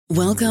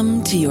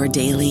Welcome to your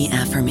daily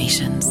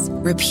affirmations.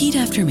 Repeat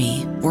after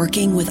me.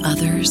 Working with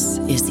others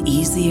is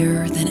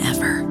easier than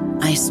ever.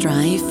 I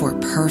strive for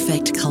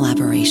perfect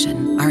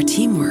collaboration. Our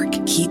teamwork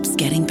keeps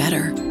getting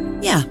better.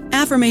 Yeah,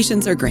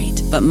 affirmations are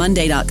great, but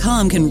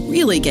Monday.com can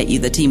really get you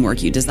the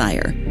teamwork you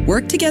desire.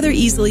 Work together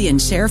easily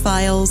and share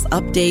files,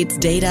 updates,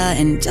 data,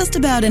 and just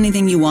about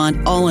anything you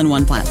want all in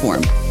one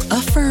platform.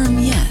 Affirm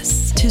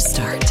yes to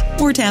start,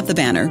 or tap the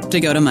banner to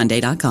go to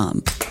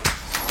Monday.com.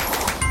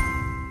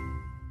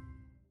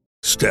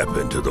 Step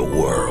into the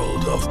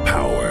world of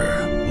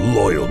power,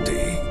 loyalty,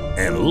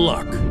 and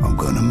luck. I'm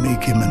gonna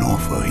make him an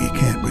offer he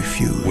can't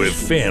refuse. With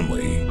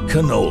family,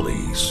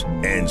 cannolis,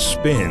 and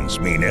spins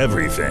mean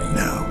everything.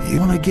 Now, you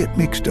wanna get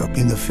mixed up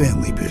in the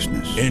family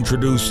business.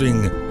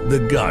 Introducing The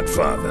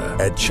Godfather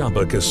at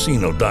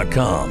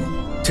ChumbaCasino.com.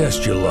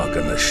 Test your luck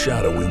in the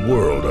shadowy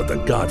world of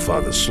The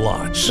Godfather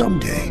slot.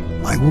 Someday,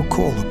 I will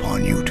call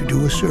upon you to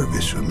do a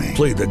service for me.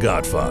 Play The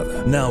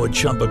Godfather, now at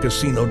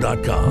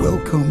ChumbaCasino.com.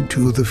 Welcome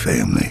to the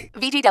family.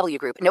 VGW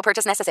Group. No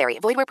purchase necessary.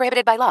 Void where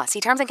prohibited by law. See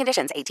terms and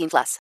conditions.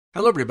 18+.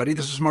 Hello, everybody.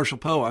 This is Marshall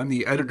Poe. I'm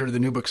the editor of the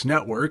New Books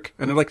Network,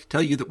 and I'd like to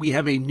tell you that we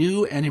have a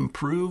new and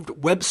improved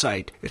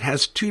website. It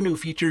has 2 new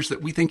features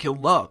that we think you'll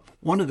love.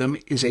 One of them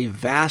is a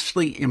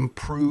vastly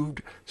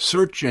improved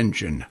search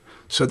engine,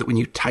 so that when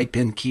you type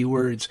in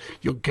keywords,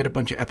 you'll get a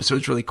bunch of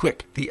episodes really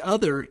quick. The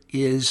other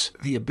is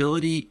the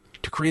ability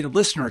to create a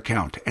listener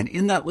account. And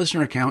in that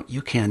listener account,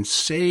 you can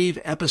save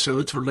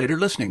episodes for later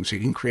listening. So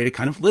you can create a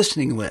kind of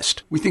listening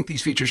list. We think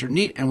these features are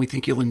neat and we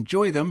think you'll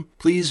enjoy them.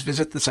 Please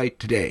visit the site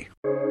today.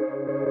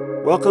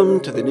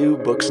 Welcome to the New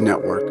Books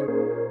Network.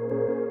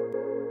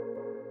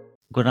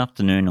 Good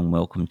afternoon and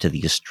welcome to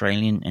the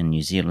Australian and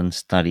New Zealand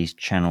Studies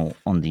channel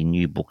on the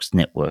New Books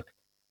Network.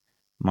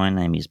 My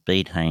name is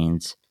Bede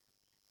Haynes,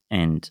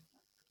 and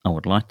I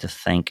would like to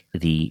thank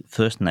the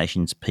First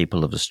Nations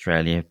people of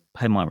Australia,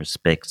 pay my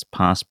respects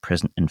past,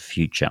 present and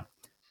future.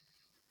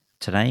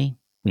 Today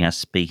we are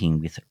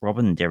speaking with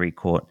Robin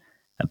Derricourt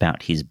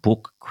about his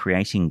book,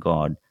 Creating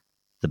God,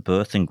 The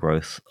Birth and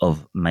Growth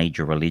of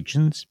Major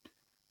Religions.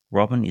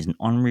 Robin is an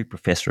honorary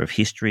professor of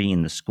history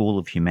in the School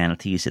of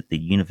Humanities at the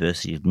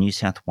University of New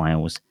South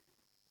Wales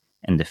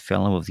and a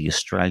fellow of the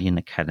Australian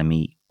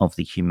Academy of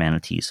the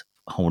Humanities,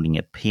 holding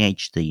a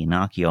PhD in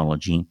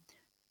archaeology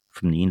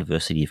from the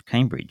University of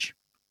Cambridge.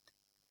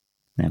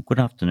 Now, good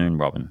afternoon,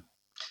 Robin.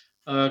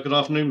 Good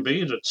afternoon,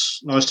 Bede. It's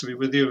nice to be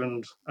with you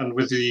and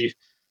with the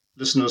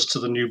listeners to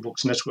the New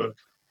Books Network.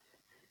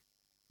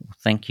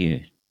 Thank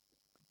you.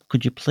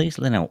 Could you please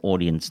let our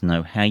audience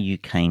know how you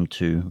came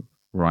to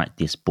write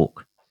this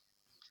book?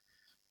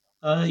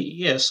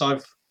 Yes,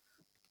 I've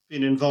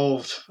been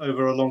involved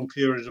over a long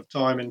period of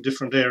time in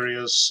different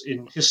areas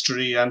in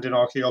history and in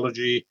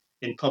archaeology,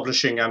 in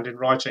publishing and in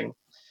writing.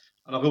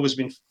 And I've always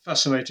been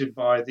fascinated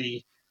by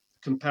the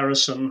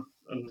comparison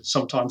and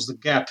sometimes the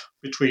gap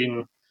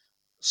between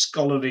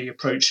scholarly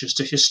approaches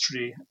to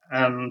history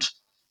and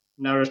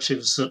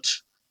narratives that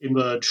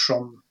emerge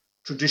from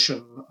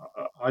tradition.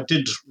 I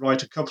did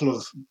write a couple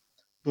of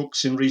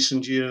books in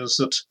recent years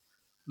that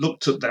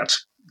looked at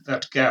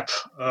that gap,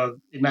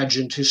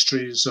 imagined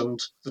histories and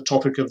the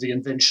topic of the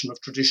invention of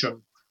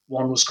tradition.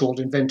 One was called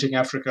Inventing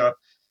Africa.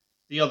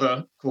 The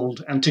other,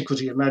 called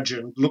Antiquity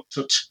Imagined, looked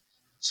at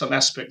some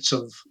aspects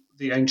of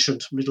the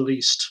ancient Middle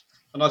East.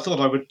 And I thought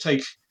I would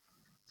take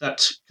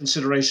that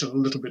consideration a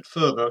little bit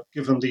further,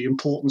 given the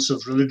importance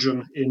of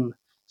religion in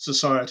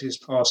societies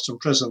past and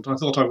present. I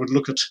thought I would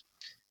look at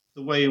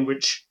the way in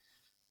which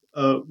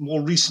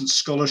more recent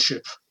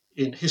scholarship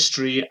in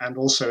history and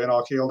also in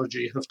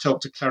archaeology have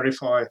helped to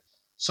clarify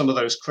some of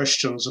those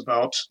questions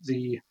about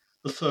the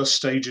first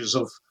stages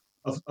of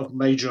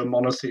major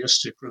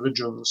monotheistic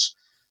religions.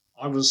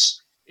 I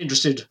was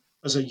interested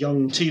as a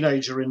young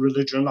teenager in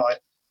religion. I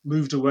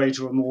moved away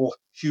to a more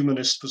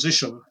humanist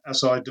position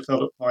as I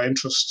developed my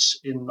interests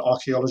in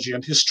archaeology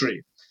and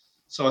history.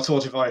 So I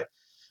thought if I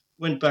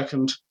went back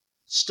and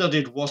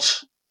studied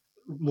what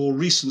more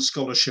recent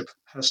scholarship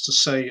has to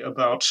say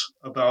about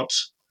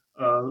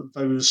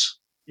those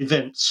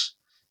events,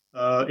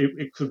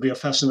 it could be a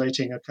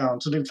fascinating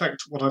account. And in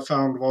fact, what I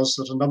found was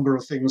that a number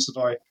of things that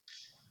I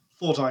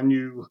thought I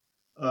knew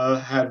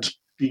had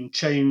been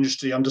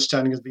changed. The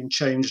understanding has been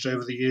changed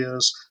over the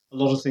years. A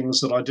lot of things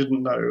that I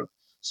didn't know.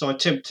 So I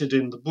attempted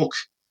in the book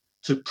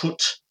to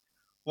put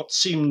what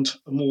seemed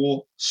a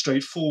more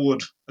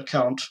straightforward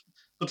account,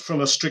 but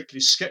from a strictly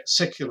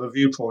secular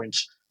viewpoint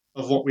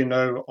of what we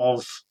know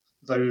of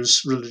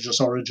those religious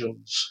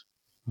origins.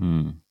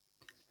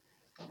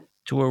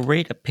 To a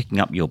reader picking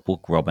up your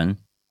book, Robin,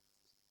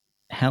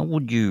 how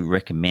would you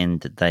recommend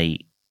that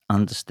they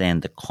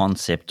understand the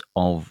concept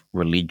of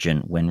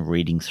religion when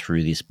reading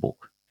through this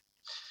book?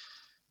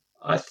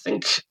 I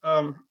think,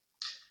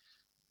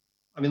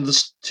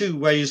 there's 2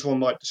 ways one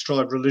might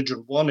describe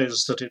religion. One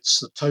is that it's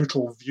the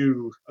total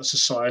view a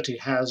society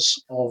has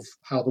of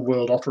how the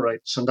world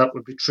operates, and that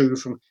would be true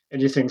from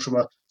anything from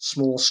a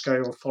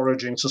small-scale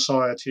foraging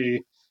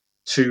society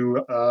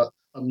to a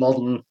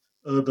modern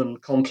urban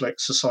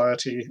complex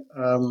society.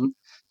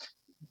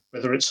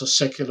 whether it's a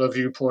secular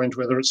viewpoint,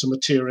 whether it's a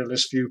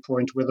materialist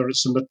viewpoint, whether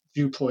it's a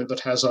viewpoint that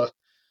has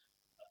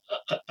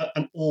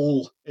an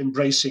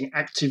all-embracing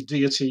active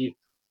deity,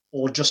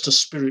 or just a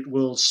spirit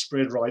world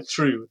spread right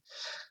through.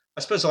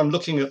 I suppose I'm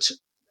looking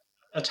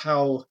at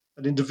how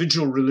an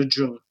individual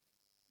religion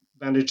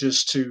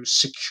manages to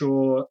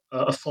secure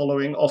a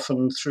following,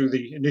 often through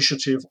the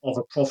initiative of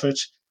a prophet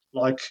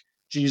like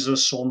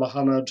Jesus or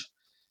Muhammad,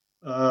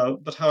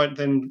 but how it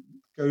then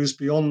goes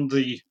beyond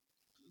the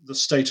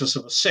status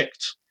of a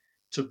sect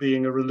to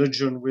being a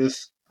religion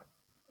with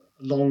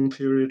a long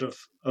period of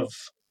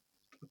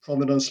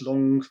prominence,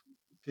 long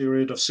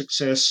period of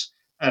success,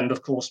 and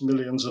of course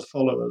millions of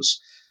followers.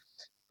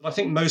 But I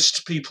think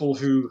most people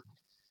who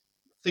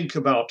think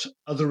about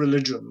other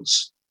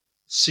religions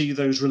see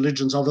those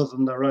religions other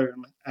than their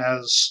own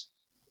as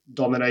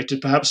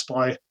dominated perhaps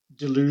by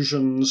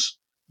delusions,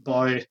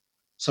 by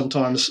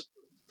sometimes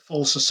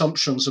false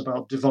assumptions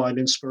about divine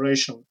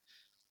inspiration.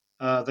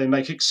 They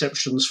make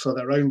exceptions for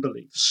their own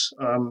beliefs.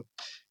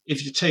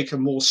 If you take a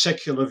more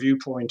secular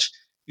viewpoint,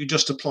 you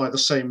just apply the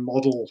same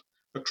model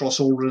across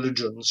all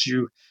religions.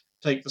 You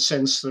take the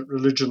sense that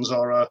religions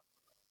are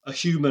a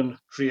human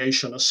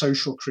creation, a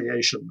social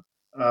creation.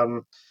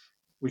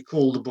 We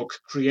call the book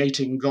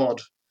Creating God,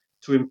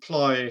 to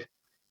imply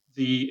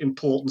the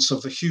importance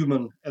of the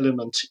human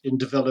element in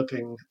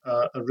developing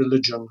a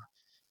religion.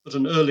 But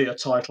an earlier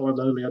title, an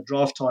earlier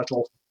draft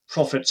title,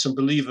 Prophets and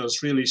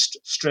Believers, really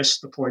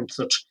stressed the point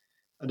that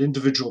an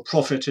individual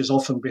prophet is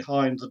often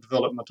behind the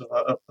development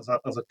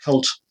of a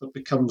cult that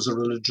becomes a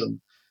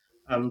religion.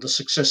 And the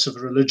success of a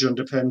religion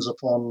depends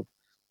upon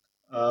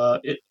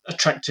it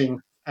attracting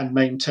and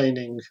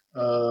maintaining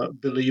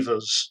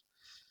believers.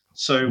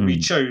 So I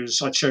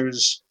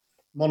chose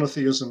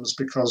monotheisms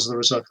because there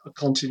is a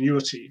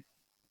continuity.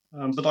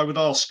 But I would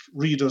ask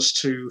readers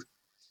to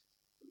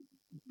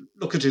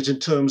look at it in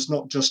terms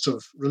not just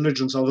of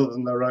religions other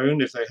than their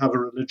own, if they have a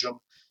religion,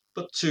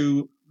 but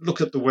to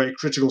look at the way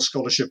critical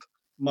scholarship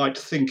might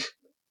think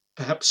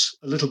perhaps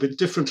a little bit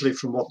differently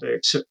from what they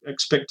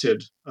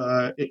expected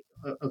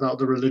about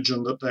the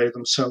religion that they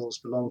themselves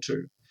belong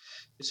to.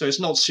 So it's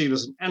not seen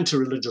as an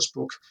anti-religious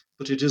book,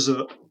 but it is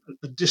a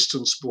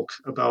distance book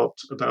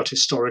about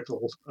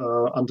historical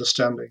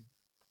understanding.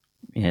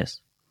 Yes.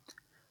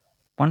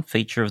 One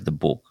feature of the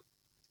book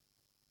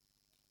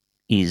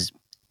is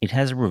it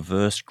has a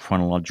reverse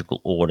chronological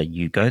order.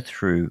 You go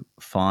through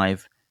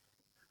 5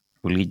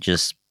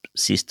 religious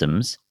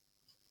systems,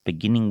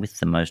 beginning with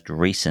the most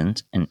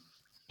recent and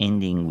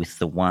ending with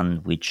the one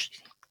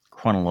which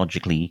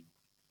chronologically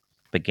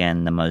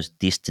began the most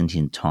distant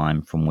in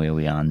time from where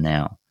we are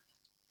now.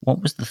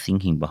 What was the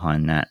thinking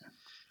behind that?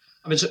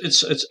 I mean,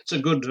 it's a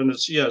good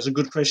it's a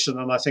good question,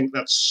 and I think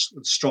that's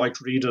would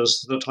strike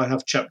readers that I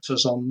have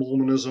chapters on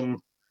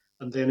Mormonism,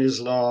 and then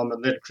Islam,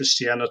 and then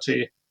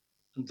Christianity,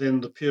 and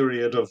then the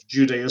period of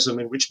Judaism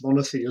in which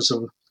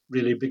monotheism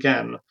really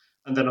began,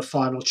 and then a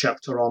final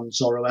chapter on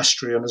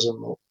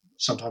Zoroastrianism, or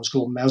sometimes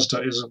called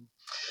Mazdaism.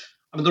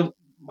 I mean,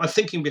 my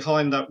thinking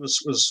behind that was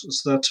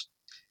that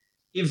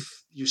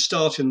if you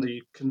start in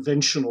the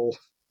conventional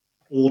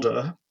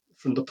order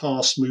from the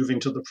past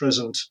moving to the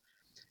present,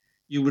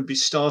 you would be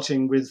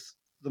starting with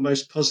the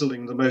most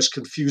puzzling, the most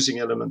confusing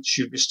elements.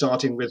 You'd be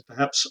starting with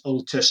perhaps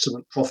Old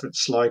Testament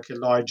prophets like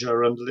Elijah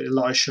and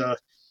Elisha,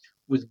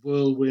 with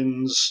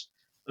whirlwinds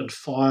and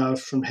fire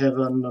from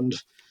heaven and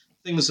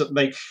things that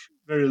make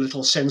very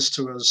little sense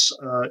to us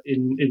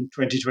in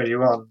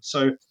 2021.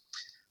 So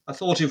I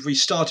thought if we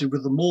started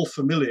with the more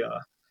familiar,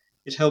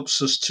 it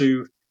helps us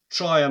to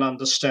try and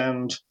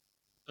understand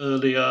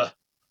earlier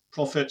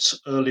prophets,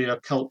 earlier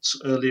cults,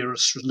 earlier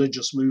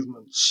religious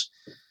movements.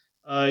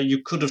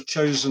 You could have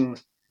chosen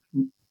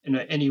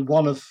any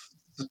one of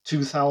the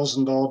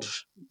 2,000 odd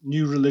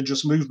new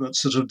religious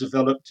movements that have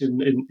developed in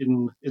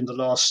the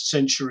last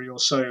century or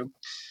so.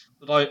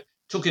 But I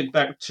took it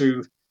back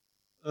to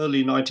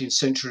early 19th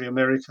century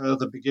America,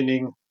 the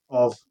beginning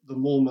of the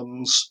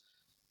Mormons,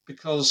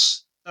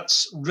 because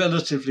that's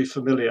relatively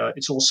familiar.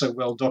 It's also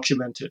well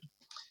documented.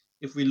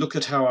 If we look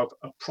at how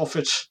a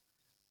prophet,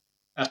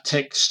 a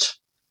text,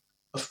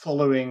 a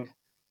following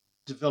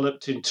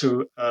developed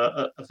into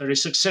a very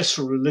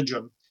successful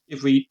religion,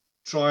 if we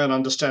try and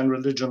understand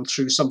religion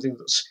through something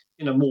that's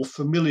in a more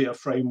familiar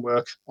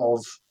framework of,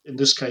 in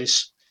this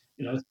case,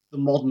 the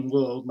modern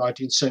world,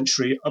 19th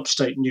century,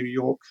 upstate New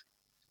York,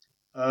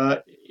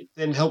 it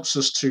then helps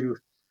us to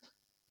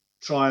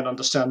try and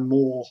understand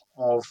more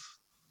of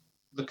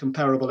the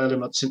comparable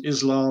elements in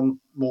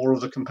Islam, more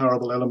of the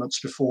comparable elements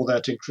before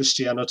that in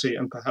Christianity,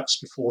 and perhaps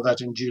before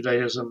that in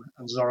Judaism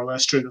and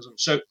Zoroastrianism.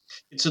 So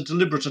it's a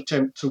deliberate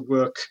attempt to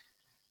work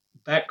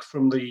back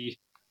from the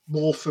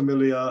more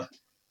familiar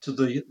to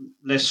the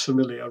less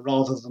familiar,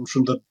 rather than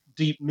from the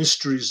deep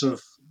mysteries of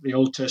the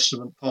Old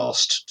Testament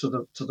past to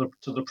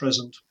the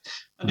present.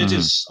 And it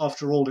is,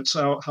 after all, it's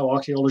how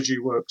archaeology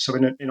works. I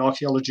mean, in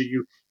archaeology,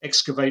 you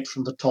excavate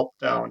from the top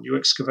down, you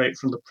excavate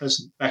from the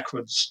present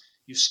backwards,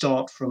 you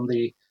start from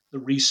the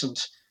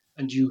recent,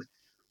 and you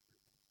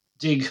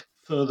dig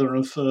further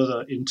and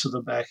further into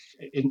the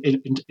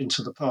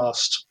into the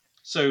past.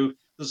 So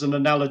there's an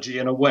analogy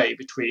in a way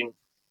between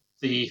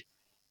the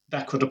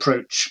backward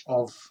approach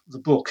of the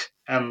book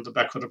and the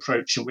backward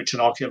approach in which an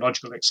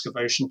archaeological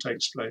excavation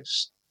takes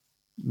place.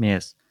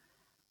 Yes.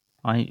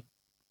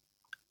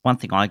 One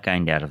thing I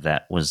gained out of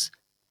that was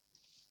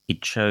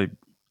it showed,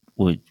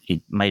 well,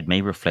 it made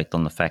me reflect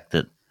on the fact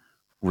that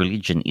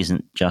religion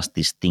isn't just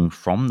this thing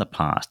from the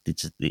past.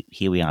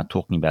 Here we are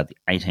talking about the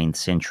 18th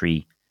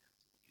century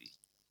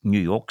New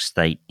York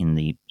State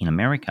in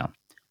America.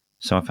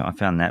 So I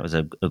found that was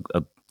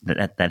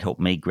that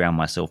helped me ground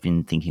myself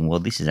in thinking, well,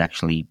 this is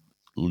actually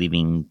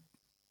living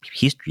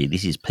history.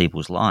 This is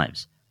people's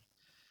lives.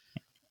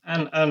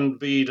 And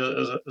Bede,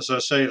 as I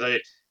say,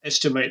 they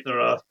estimate there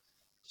are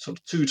sort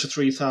of 2,000 to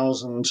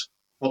 3,000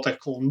 what they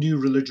call new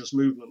religious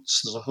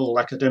movements. There's a whole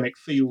academic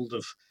field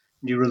of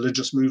new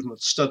religious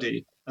movement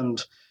study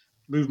and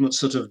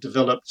movements that have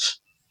developed.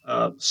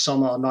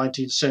 Some are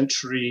 19th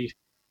century,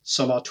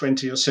 some are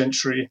 20th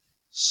century,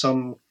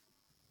 some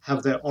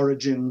have their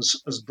origins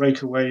as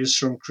breakaways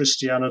from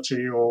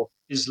Christianity or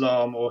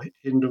Islam or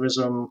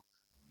Hinduism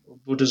or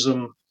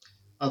Buddhism.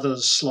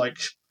 Others, like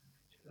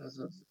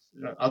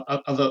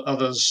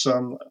others,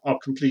 are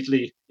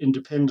completely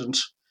independent.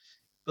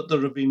 But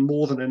there have been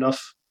more than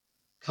enough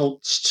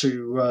cults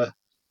to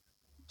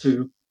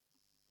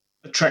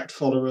attract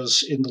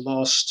followers in the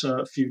last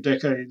few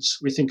decades.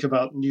 We think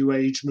about New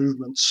Age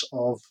movements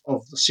of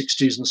the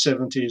 60s and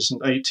 70s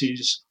and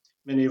 80s,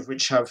 many of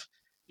which have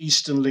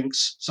Eastern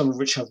links, some of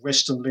which have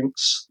Western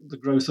links, the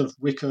growth of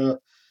Wicca,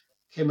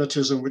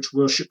 Kemetism, which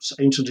worships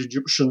ancient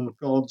Egyptian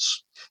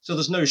gods. So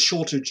there's no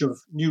shortage of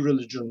new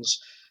religions.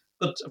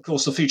 But of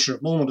course, the feature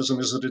of Mormonism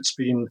is that it's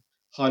been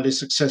highly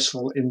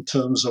successful in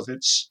terms of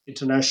its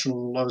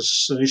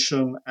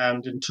internationalization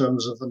and in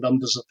terms of the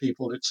numbers of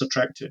people it's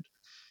attracted.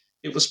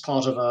 It was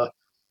part of a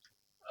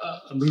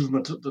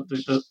movement,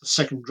 the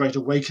Second Great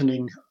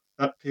Awakening.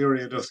 That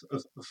period of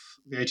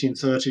the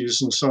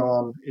 1830s and so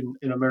on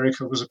in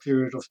America was a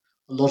period of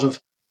a lot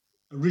of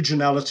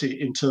originality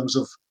in terms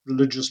of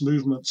religious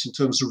movements, in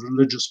terms of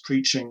religious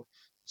preaching.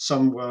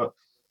 Some were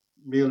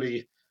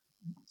merely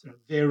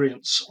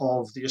variants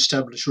of the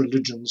established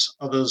religions.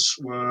 Others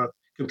were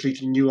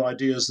completely new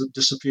ideas that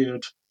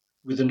disappeared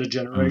within a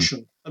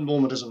generation. And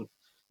Mormonism,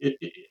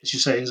 as you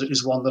say,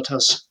 is one that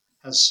has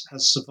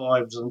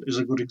survived and is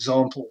a good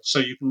example. So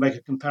you can make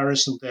a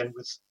comparison then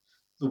with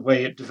the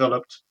way it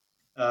developed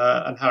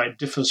and how it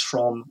differs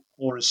from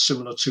or is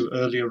similar to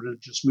earlier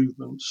religious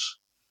movements.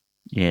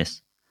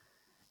 Yes.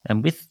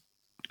 And with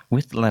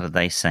the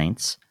Latter-day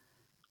Saints,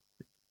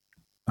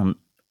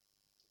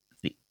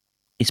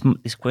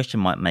 this question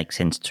might make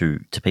sense to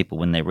people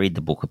when they read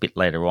the book a bit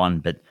later on,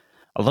 but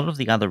a lot of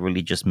the other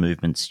religious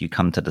movements you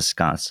come to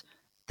discuss,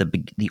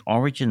 the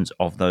origins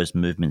of those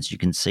movements, you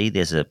can see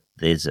there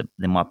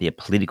might be a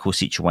political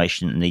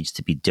situation that needs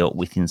to be dealt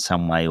with in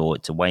some way, or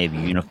it's a way of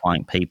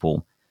unifying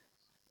people.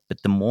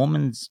 But the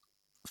Mormons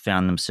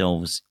found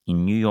themselves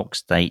in New York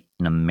State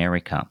in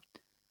America.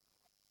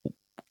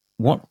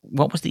 What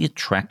was the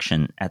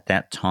attraction at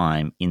that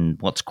time in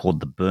what's called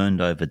the Burned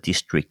Over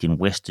District in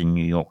Western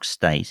New York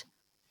State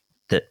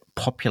that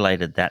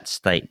populated that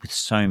state with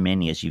so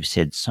many, as you've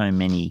said, so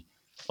many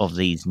of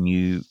these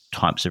new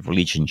types of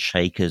religion,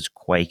 Shakers,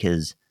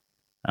 Quakers,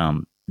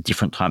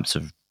 different types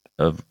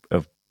of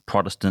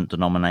Protestant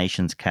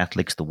denominations,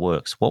 Catholics, the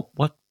works?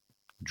 What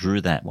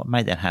drew that? What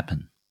made that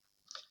happen?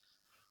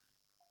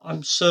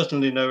 I'm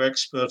certainly no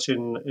expert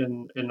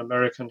in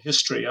American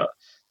history.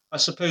 I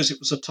suppose it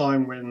was a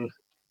time when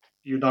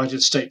the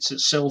United States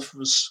itself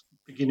was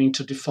beginning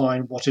to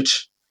define what it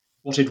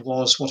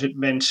was, what it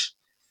meant,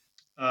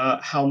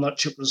 how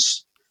much it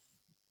was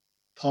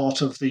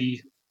part of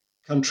the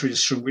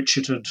countries from which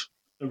it had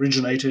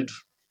originated.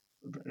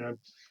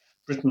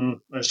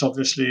 Britain, most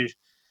obviously,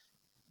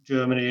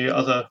 Germany,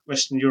 other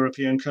Western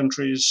European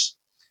countries,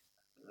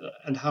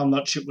 and how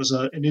much it was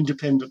an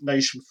independent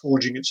nation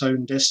forging its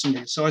own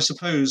destiny. So I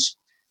suppose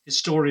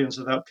historians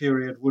of that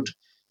period would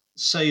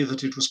say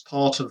that it was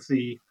part of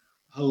the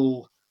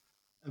whole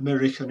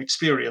American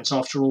experience.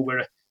 After all,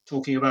 we're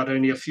talking about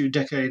only a few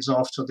decades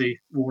after the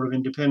War of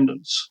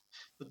Independence.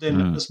 But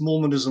then as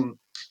Mormonism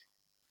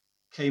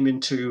came in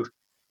to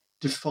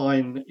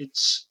define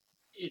its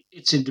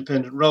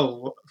independent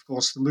role, of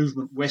course, the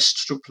movement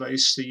west took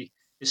place, the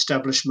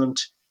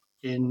establishment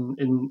in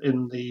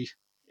the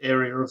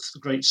area of the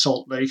Great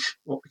Salt Lake,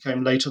 what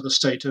became later the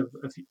state of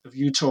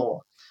Utah.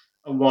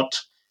 And what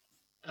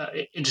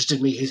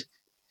interested me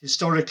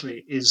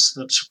historically is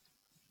that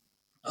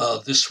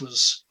this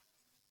was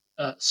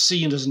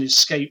seen as an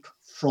escape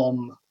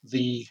from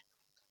the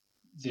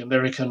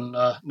American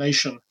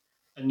nation,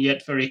 and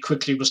yet very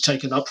quickly was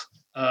taken up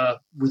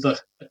with a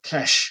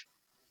clash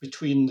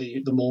between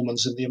the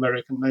Mormons and the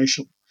American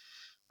nation.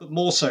 But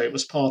more so, it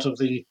was part of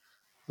the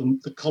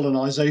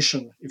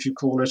colonization, if you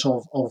call it,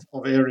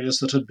 of areas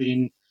that had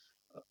been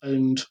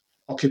owned,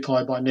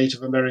 occupied by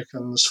Native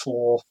Americans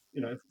for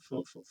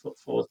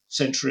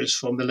centuries,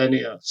 for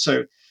millennia.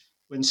 So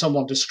when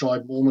someone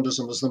described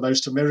Mormonism as the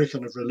most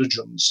American of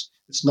religions,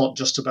 it's not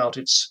just about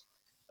its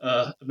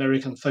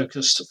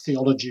American-focused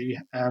theology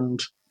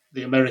and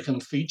the American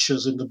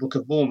features in the Book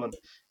of Mormon.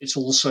 It's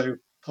also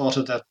part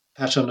of that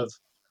pattern of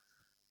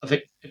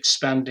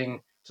expanding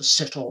to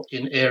settle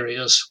in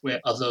areas where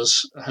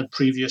others had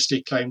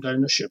previously claimed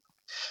ownership.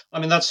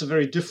 I mean, that's a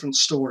very different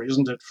story,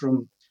 isn't it,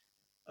 from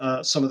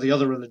some of the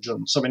other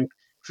religions? I mean,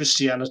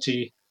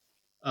 Christianity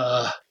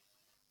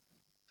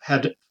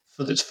had,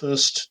 for its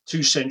first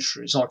 2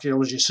 centuries,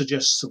 archaeology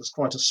suggests there was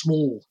quite a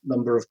small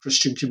number of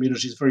Christian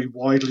communities, very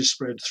widely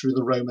spread through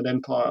the Roman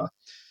Empire,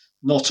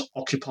 not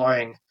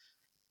occupying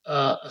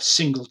a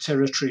single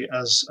territory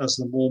as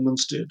the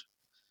Mormons did.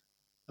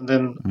 And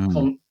then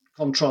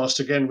contrast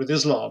again with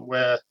Islam,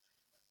 where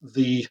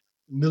the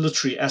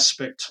military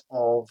aspect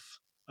of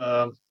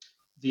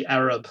the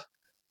Arab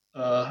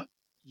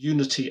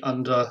unity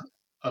under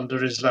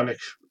Islamic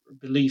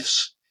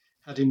beliefs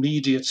had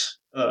immediate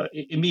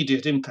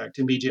impact,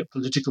 immediate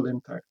political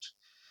impact.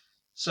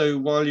 So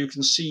while you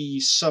can see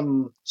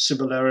some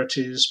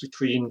similarities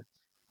between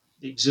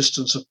the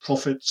existence of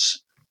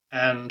prophets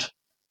and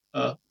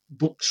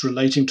books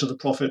relating to the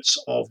prophets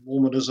of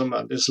Mormonism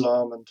and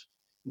Islam and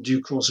in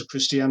due course of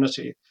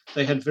Christianity,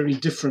 they had very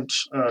different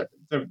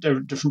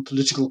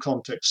political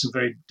contexts and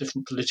very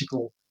different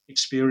political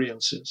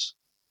experiences.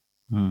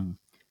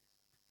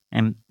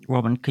 And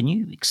Robin, can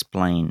you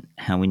explain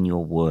how in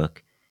your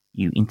work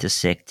you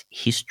intersect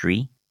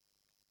history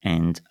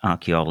and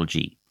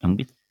archaeology?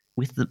 And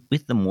with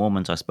the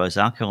Mormons, I suppose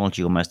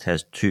archaeology almost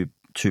has two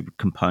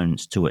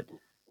components to it.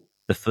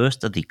 The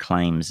first are the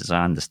claims, as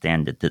I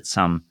understand it, that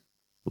some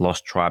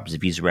lost tribes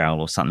of Israel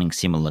or something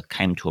similar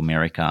came to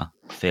America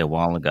a fair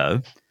while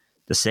ago.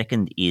 The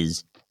second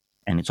is,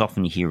 and it's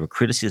often you hear a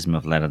criticism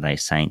of Latter-day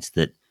Saints,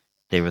 that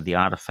there are the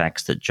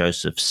artifacts that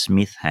Joseph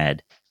Smith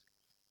had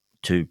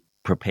to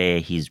prepare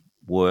his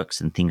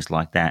works and things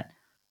like that,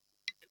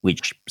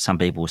 which some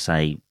people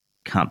say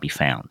can't be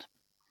found.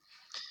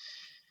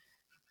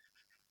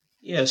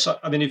 Yes,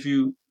 I mean, if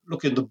you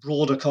look in the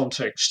broader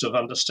context of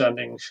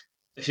understanding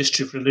the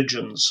history of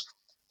religions,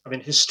 I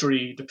mean,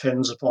 history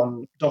depends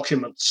upon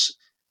documents.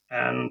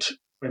 And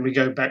when we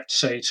go back,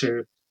 say,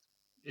 to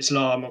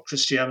Islam or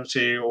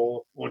Christianity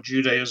or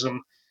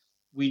Judaism,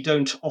 we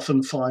don't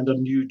often find a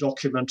new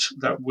document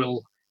that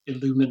will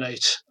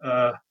illuminate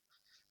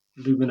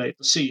the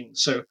scene.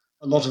 So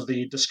a lot of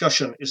the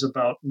discussion is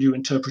about new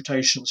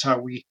interpretations, how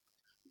we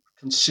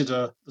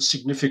consider the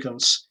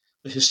significance,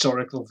 the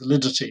historical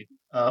validity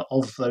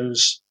of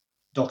those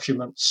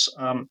documents.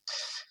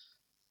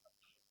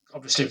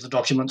 Obviously, the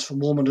documents for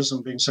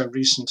Mormonism being so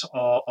recent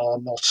are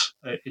not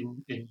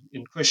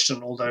in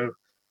question, although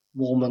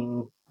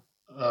Mormon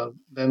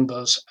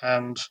members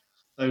and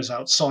those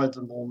outside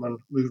the Mormon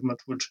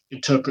movement would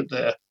interpret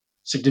their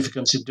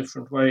significance in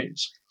different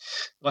ways.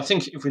 But I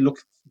think if we look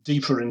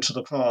deeper into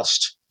the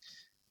past,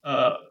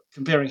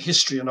 comparing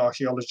history and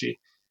archaeology,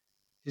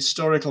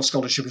 historical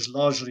scholarship is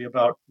largely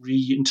about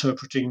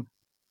reinterpreting,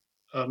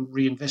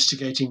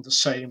 reinvestigating the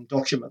same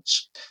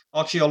documents.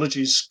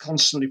 Archaeology is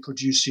constantly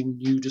producing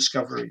new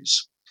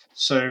discoveries.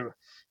 So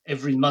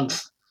every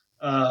month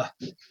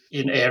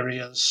in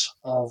areas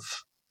of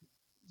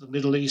the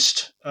Middle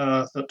East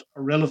that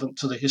are relevant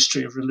to the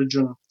history of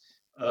religion,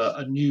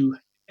 a new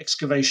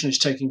excavation is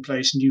taking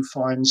place, new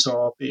finds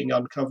are being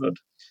uncovered,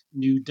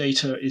 new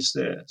data is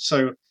there.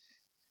 So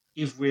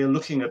if we're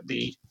looking at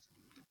the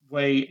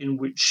way in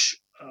which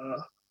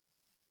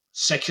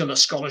secular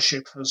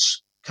scholarship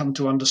has come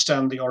to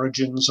understand the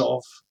origins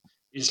of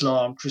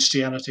Islam,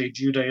 Christianity,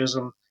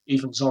 Judaism,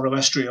 even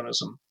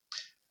Zoroastrianism,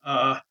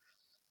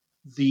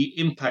 the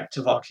impact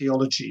of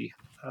archaeology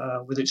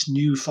with its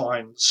new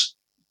finds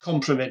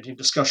complementing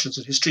discussions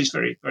of history is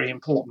very, very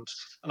important.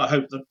 And I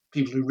hope that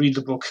people who read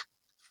the book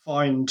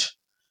find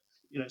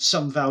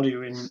some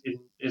value in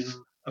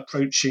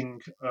approaching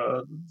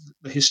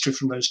the history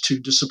from those two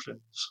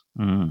disciplines.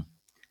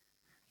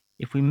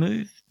 If we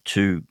move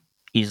to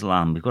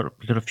Islam, we've got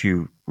a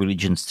few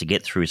religions to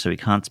get through, so we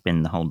can't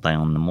spend the whole day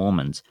on the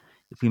Mormons.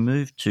 If we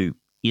move to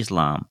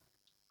Islam,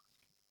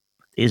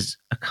 there's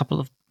a couple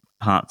of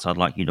parts I'd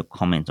like you to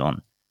comment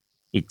on.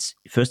 It's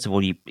first of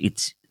all,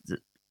 it's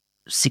the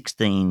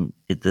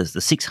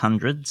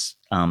 600s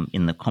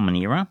in the Common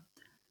Era,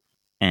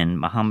 and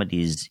Muhammad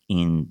is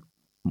in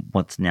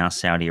what's now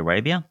Saudi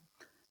Arabia.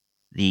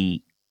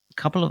 The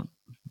couple of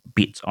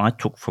bits I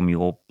took from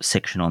your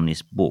section on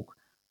this book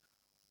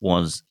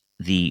was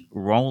the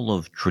role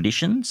of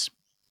traditions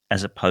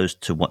as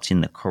opposed to what's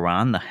in the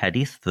Quran, the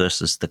Hadith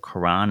versus the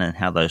Quran, and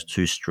how those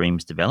two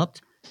streams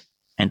developed.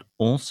 And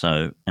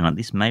also, and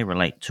this may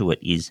relate to it,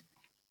 is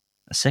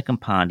the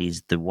second part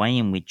is the way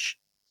in which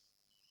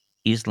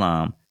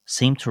Islam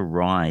seemed to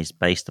rise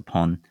based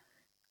upon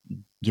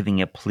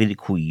giving a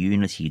political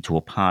unity to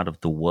a part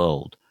of the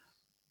world,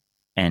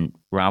 and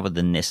rather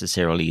than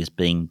necessarily as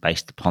being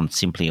based upon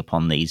simply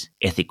upon these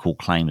ethical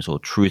claims or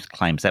truth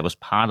claims. That was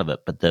part of it,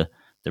 but the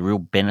real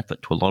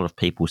benefit to a lot of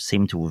people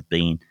seemed to have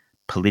been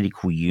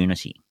political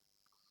unity.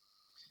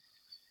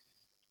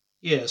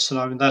 Yes, and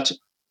I mean that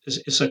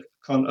is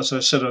as I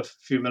said a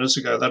few minutes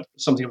ago, that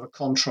something of a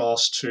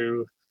contrast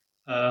to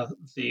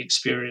the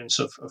experience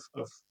of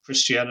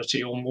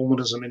Christianity or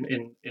Mormonism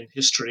in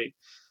history.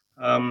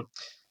 Um,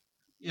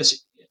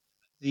 yes,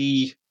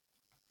 the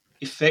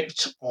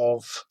effect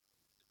of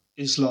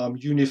Islam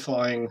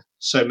unifying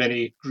so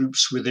many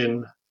groups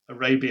within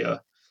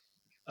Arabia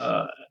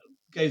uh,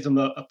 gave them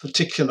a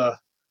particular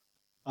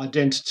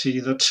identity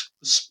that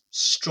was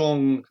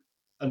strong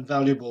and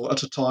valuable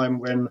at a time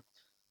when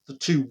the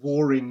two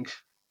warring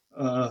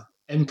uh,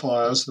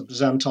 empires, the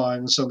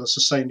Byzantines and the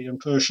Sasanian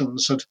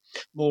Persians, had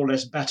more or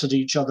less battered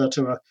each other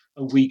to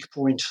a weak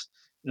point.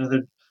 You know,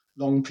 the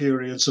long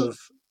periods of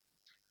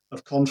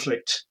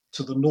conflict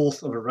to the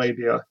north of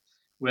Arabia,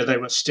 where they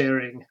were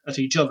staring at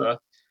each other.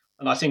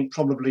 And I think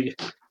probably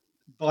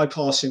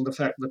bypassing the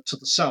fact that to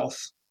the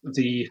south,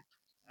 the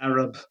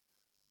Arab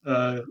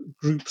uh,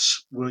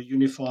 groups were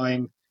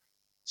unifying,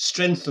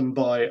 strengthened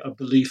by a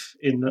belief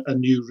in a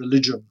new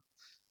religion.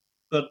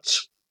 But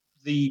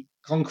the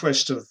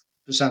conquest of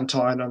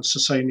Byzantine and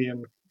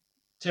Sasanian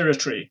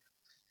territory,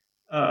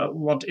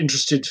 what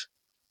interested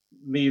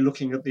me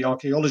looking at the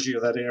archaeology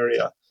of that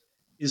area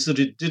is that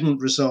it didn't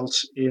result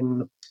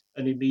in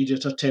an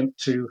immediate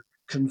attempt to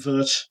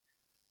convert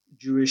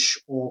Jewish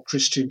or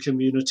Christian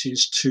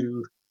communities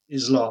to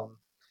Islam.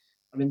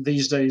 I mean,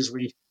 these days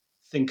we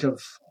think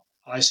of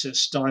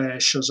ISIS,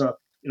 Daesh as a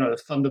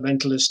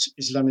fundamentalist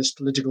Islamist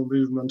political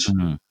movement.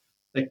 Mm.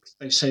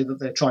 They say that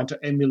they're trying to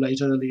emulate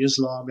early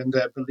Islam in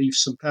their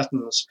beliefs and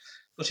patterns,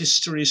 but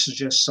history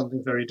suggests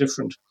something very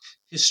different.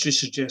 History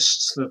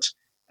suggests that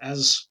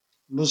as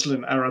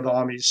Muslim Arab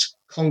armies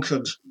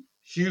conquered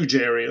huge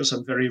areas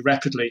and very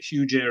rapidly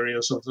huge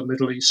areas of the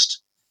Middle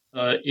East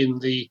in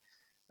the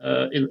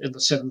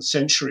 7th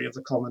century of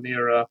the Common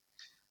Era,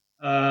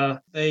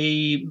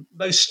 they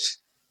most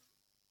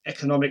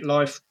economic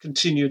life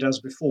continued as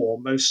before,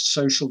 most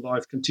social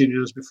life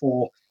continued as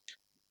before.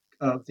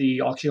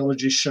 The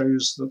archaeology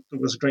shows that there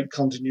was great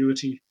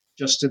continuity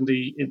just in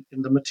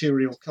the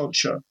material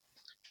culture.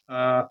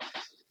 Uh,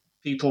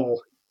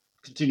 People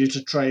continued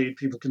to trade,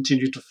 people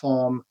continued to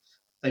farm,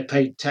 they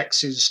paid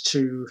taxes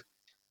to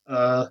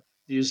the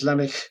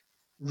Islamic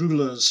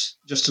rulers,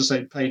 just as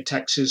they paid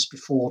taxes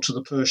before to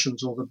the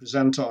Persians or the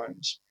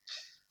Byzantines.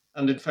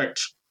 And in fact,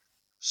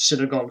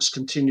 synagogues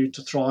continued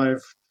to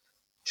thrive,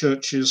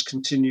 churches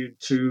continued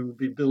to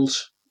be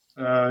built,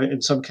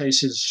 in some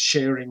cases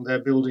sharing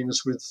their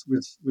buildings with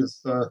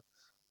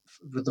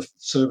the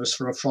service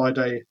for a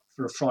Friday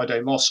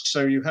mosque.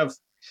 So you have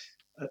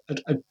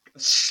a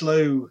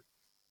slow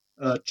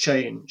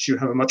change. You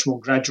have a much more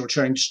gradual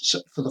change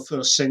for the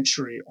first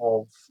century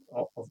of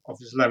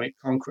Islamic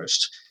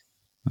conquest.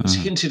 It was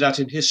hinted at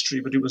in history,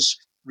 but it was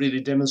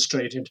really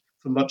demonstrated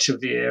for much of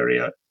the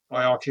area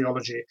by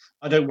archaeology.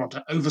 I don't want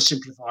to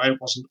oversimplify. It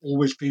wasn't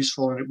always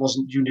peaceful and it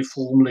wasn't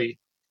uniformly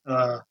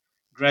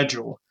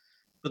gradual,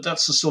 but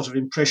that's the sort of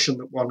impression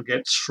that one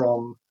gets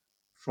from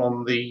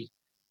the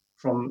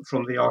from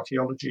the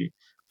archaeology,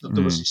 that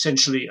there was Mm.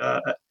 essentially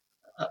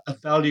a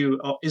value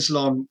of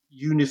Islam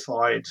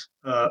unified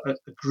a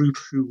group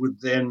who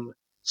would then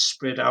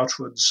spread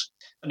outwards,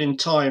 and in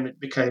time it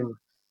became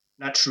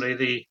naturally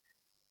the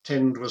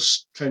trend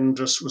was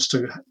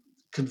to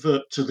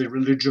convert to the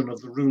religion of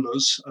the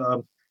rulers.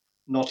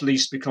 Not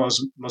least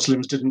because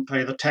Muslims didn't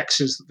pay the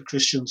taxes that the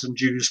Christians and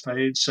Jews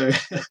paid, so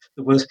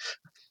there was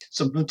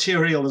some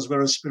material as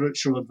well as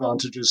spiritual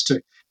advantages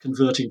to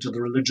converting to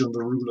the religion of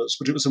the rulers,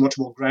 but it was a much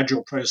more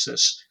gradual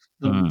process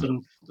Mm.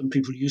 than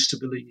people used to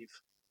believe.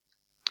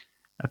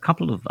 A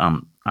couple of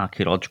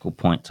archaeological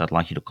points I'd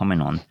like you to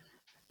comment on.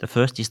 The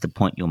first is the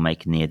point you're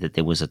making there that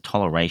there was a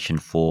toleration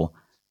for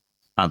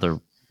other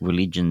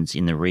religions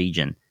in the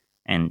region,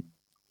 and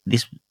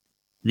this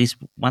this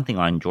one thing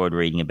I enjoyed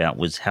reading about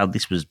was how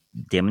this was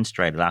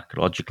demonstrated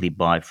archaeologically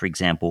by, for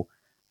example,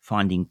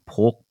 finding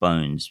pork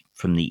bones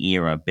from the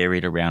era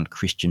buried around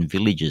Christian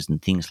villages and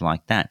things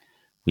like that,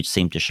 which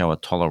seemed to show a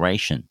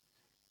toleration.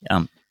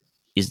 Um,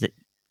 is that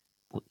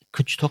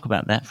Could you talk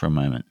about that for a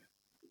moment?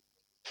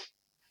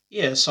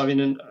 Yes, I mean,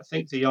 and I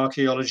think the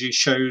archaeology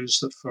shows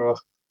that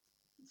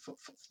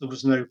there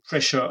was no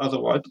pressure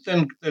otherwise. But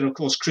then of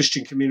course,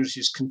 Christian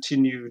communities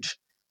continued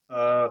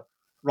uh,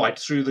 right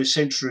through the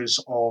centuries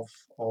of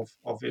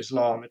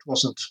Islam. It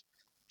wasn't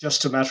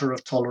just a matter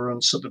of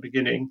tolerance at the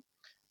beginning.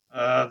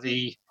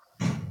 The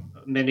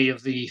Many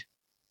of the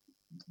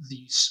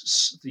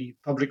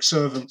public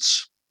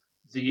servants,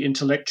 the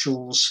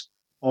intellectuals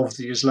of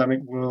the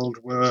Islamic world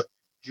were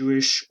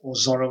Jewish or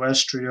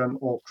Zoroastrian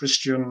or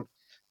Christian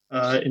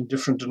in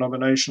different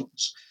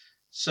denominations.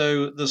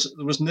 So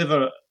there was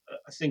never,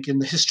 I think, in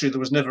the history, there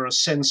was never a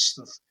sense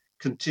of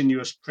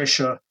continuous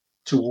pressure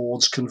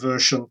towards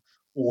conversion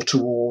or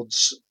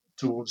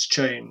towards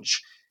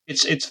change.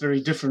 It's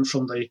very different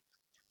from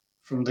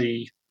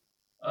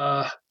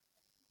uh,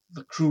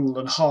 the cruel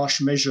and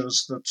harsh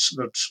measures that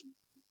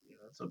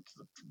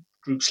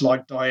groups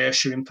like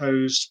Daesh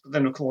imposed. But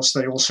then, of course,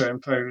 they also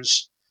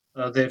impose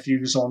their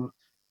views on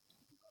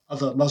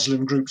other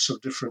Muslim groups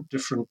of different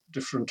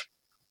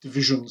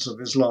divisions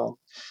of Islam.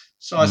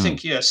 So I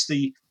think, yes,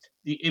 the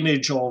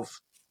image of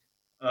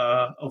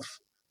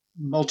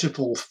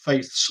multiple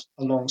faiths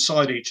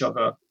alongside each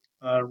other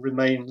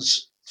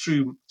remains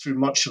through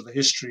much of the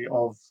history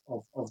of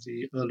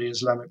the early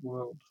Islamic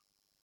world.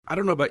 I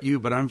don't know about you,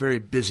 but I'm very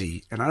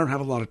busy and I don't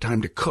have a lot of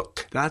time to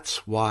cook.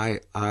 That's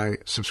why I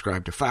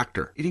subscribe to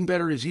Factor. Eating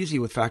better is easy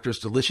with Factor's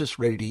delicious,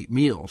 ready-to-eat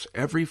meals.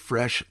 Every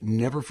fresh,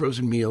 never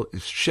frozen meal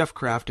is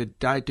chef-crafted,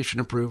 dietitian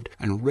approved,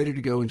 and ready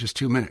to go in just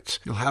 2 minutes.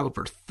 You'll have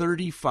over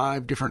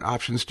 35 different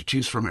options to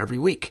choose from every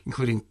week,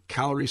 including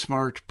Calorie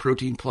Smart,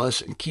 Protein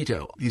Plus, and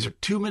Keto. These are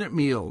 2-minute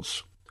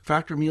meals.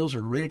 Factor meals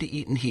are ready to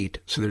eat and heat,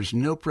 so there's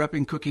no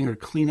prepping, cooking, or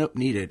cleanup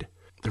needed.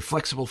 They're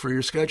flexible for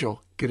your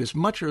schedule. Get as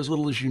much or as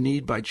little as you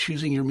need by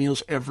choosing your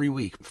meals every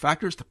week.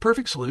 Factor is the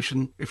perfect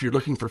solution if you're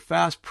looking for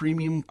fast,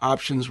 premium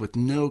options with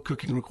no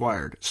cooking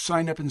required.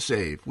 Sign up and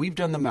save. We've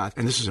done the math,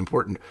 and this is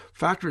important.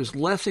 Factor is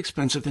less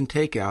expensive than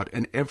takeout,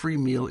 and every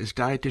meal is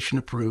dietitian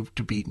approved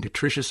to be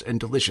nutritious and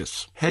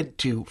delicious. Head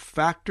to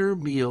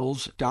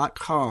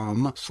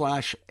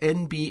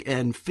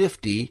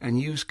factormeals.com/NBN50 and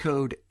use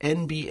code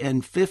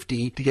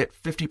NBN50 to get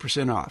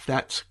 50% off.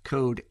 That's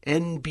code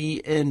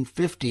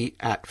NBN50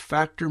 at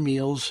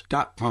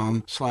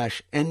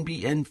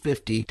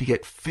factormeals.com/NBN50 to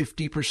get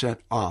 50%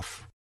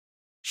 off.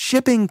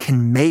 Shipping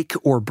can make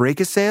or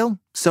break a sale,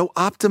 so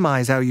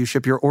optimize how you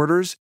ship your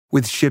orders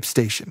with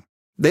ShipStation.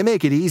 They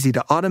make it easy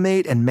to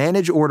automate and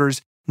manage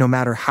orders no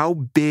matter how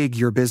big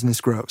your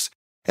business grows.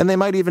 And they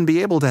might even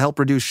be able to help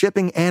reduce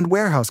shipping and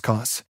warehouse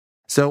costs.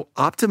 So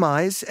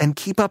optimize and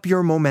keep up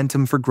your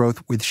momentum for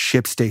growth with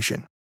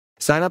ShipStation.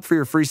 Sign up for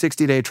your free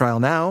 60-day trial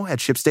now at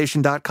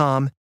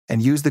ShipStation.com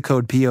and use the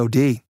code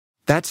POD.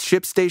 That's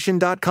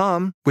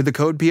ShipStation.com with the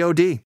code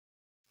POD.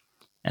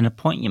 And a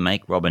point you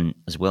make, Robin,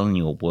 as well in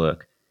your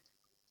work,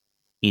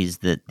 is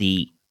that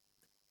the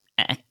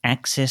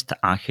access to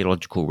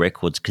archaeological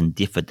records can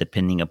differ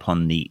depending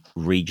upon the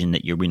region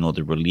that you're in or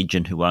the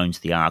religion who owns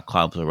the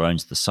archives or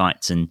owns the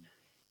sites. And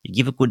you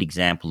give a good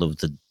example of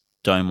the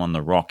Dome on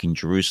the Rock in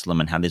Jerusalem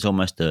and how there's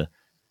almost a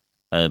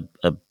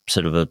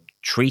sort of a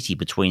treaty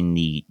between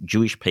the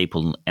Jewish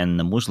people and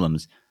the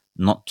Muslims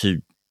not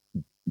to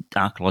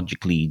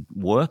archaeologically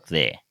work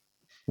there.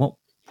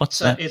 What's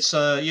that? It's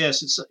a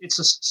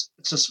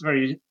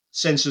very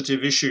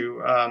sensitive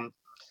issue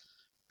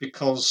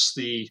because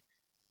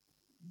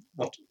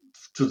what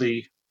to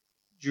the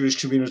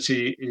Jewish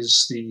community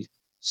is the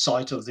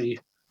site of the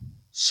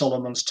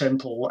Solomon's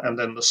Temple, and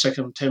then the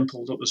second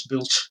temple that was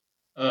built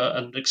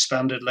and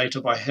expanded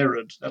later by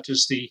Herod. That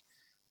is the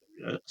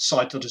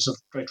site that is of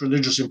great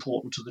religious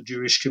importance to the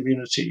Jewish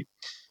community,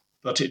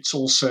 but it's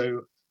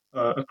also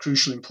a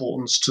crucial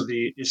importance to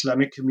the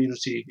Islamic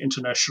community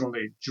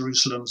internationally.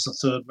 Jerusalem's the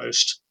third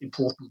most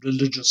important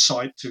religious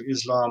site to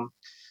Islam.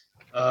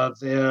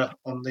 There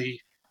on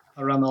the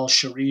Haram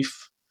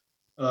al-Sharif,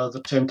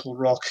 the Temple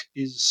Rock,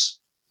 is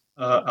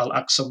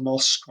Al-Aqsa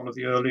Mosque, one of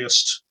the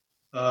earliest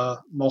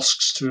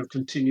mosques to have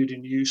continued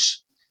in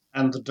use,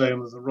 and the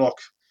Dome of the Rock.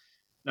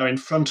 Now, in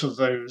front of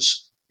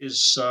those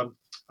is a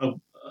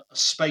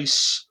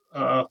space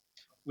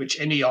which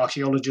any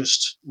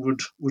archaeologist would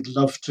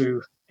love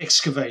to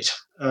excavate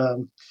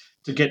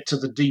to get to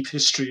the deep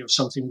history of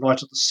something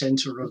right at the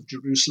center of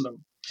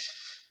Jerusalem.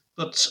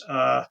 But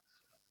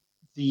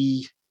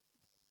the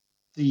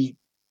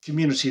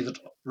community that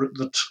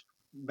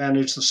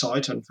managed the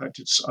site, in fact,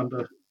 it's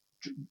under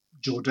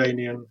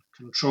Jordanian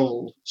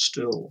control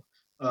still,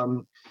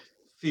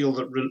 feel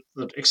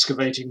that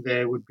excavating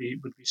there would be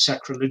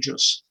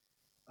sacrilegious.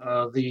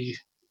 The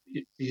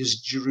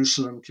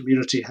Jerusalem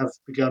community have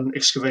begun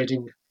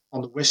excavating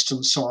on the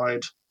western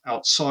side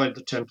outside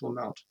the Temple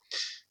Mount,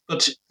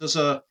 but there's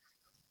a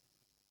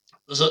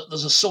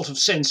sort of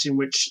sense in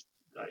which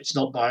it's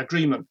not by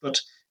agreement, but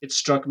it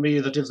struck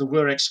me that if there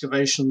were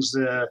excavations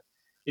there,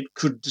 it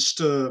could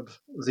disturb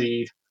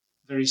the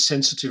very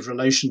sensitive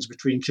relations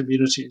between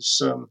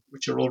communities,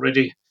 which are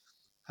already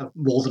have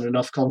more than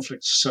enough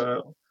conflicts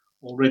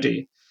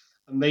already.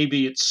 And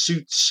maybe it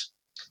suits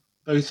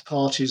both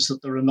parties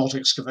that there are not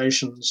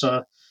excavations.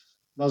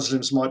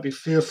 Muslims might be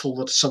fearful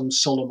that some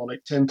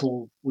Solomonic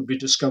temple would be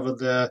discovered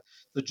there.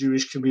 The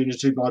Jewish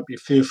community might be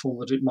fearful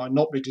that it might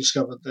not be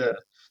discovered there.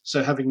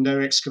 So having no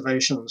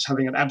excavations,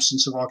 having an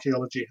absence of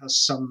archaeology has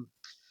some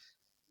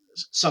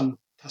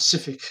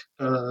pacific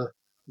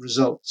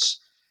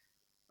results.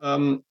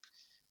 When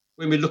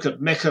we look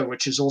at Mecca,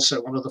 which is also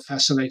one of the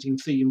fascinating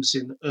themes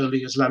in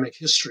early Islamic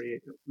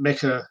history,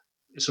 Mecca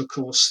is, of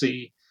course,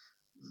 the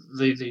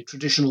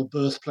traditional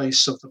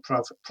birthplace of the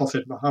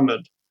Prophet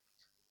Muhammad.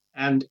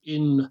 And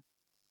in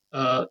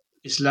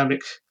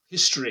Islamic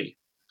history,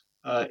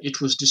 it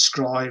was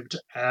described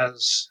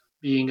as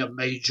being a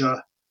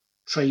major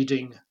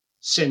trading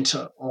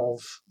center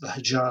of the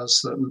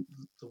Hijaz, the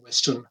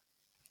western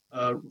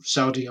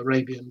Saudi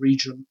Arabian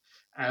region,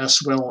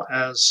 as well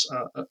as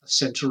a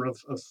center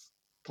of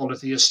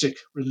polytheistic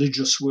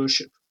religious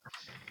worship.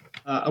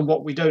 And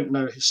what we don't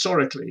know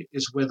historically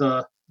is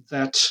whether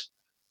that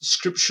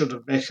description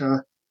of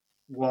Mecca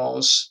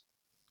was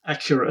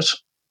accurate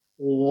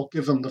or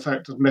given the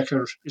fact that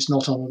Mecca is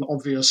not on an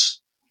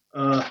obvious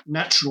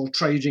natural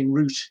trading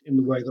route in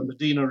the way that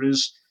Medina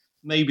is,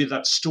 maybe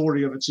that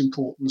story of its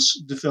importance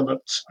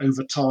developed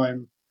over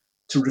time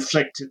to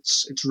reflect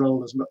its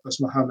role as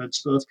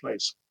Muhammad's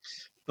birthplace.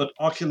 But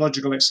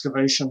archaeological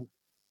excavation,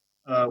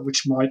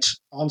 which might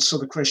answer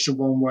the question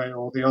one way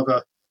or the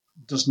other,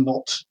 does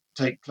not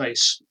take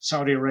place.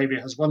 Saudi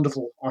Arabia has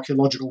wonderful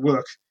archaeological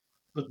work,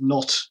 but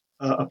not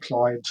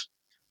applied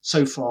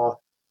so far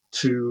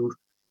to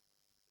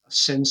a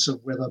sense of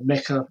whether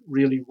Mecca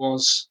really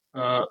was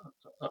a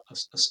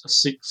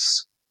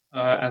 6th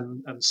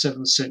and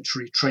 7th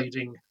century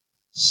trading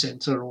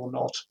center or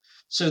not.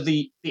 So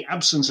the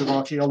absence of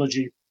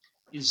archaeology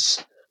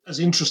is as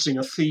interesting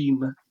a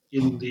theme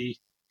in the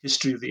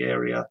history of the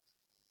area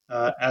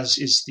as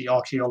is the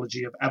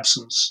archaeology of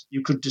absence.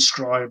 You could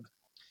describe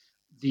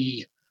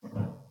the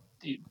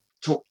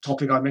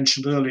topic I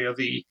mentioned earlier,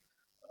 the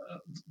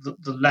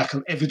lack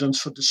of evidence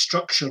for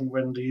destruction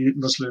when the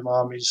Muslim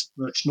armies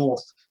marched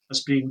north,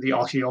 as being the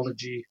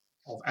archaeology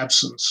of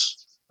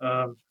absence.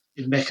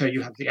 In Mecca,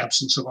 you have the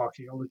absence of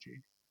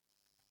archaeology.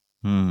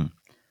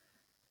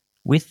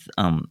 With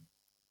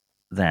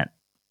that,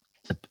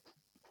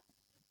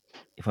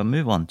 if I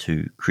move on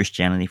to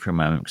Christianity for a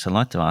moment, because I'd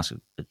like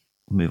to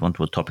move on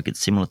to a topic that's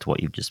similar to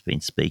what you've just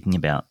been speaking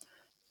about.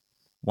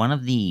 One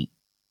of the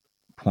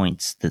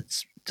points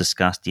that's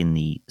discussed in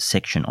the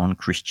section on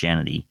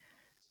Christianity,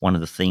 one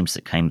of the themes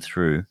that came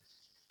through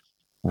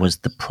was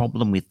the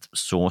problem with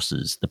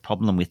sources, the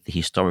problem with the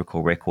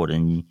historical record.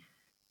 And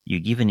you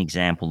give an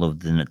example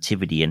of the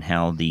Nativity and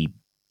how the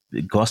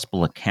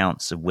gospel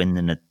accounts of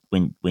when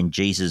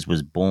Jesus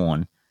was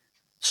born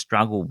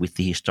struggle with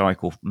the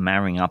historical,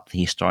 marrying up the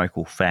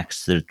historical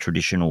facts that are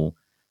traditional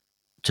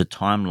to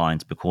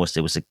timelines, because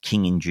there was a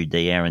king in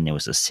Judea and there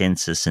was a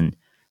census, and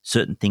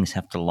certain things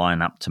have to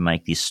line up to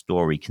make this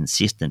story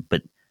consistent.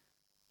 But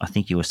I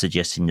think you were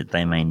suggesting that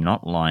they may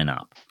not line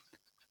up.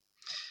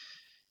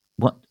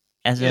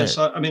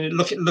 I mean,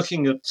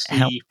 looking at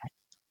the.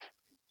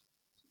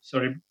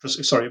 Sorry,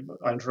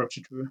 I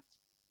interrupted you.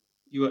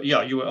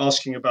 You were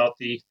asking about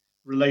the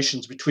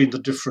relations between the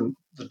different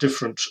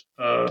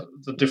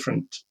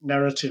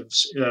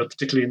narratives,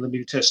 particularly in the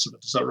New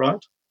Testament. Is that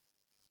right?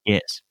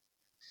 Yes.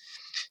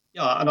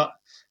 Yeah, and I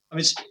mean,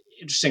 it's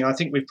interesting. I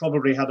think we've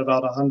probably had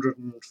about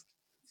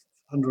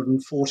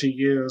 140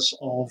 years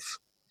of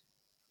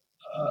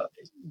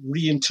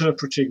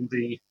reinterpreting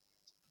the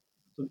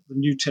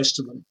New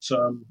Testament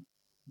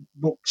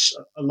books,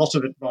 a lot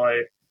of it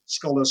by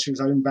scholars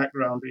whose own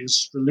background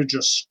is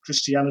religious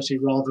Christianity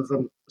rather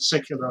than a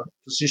secular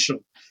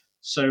position.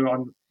 So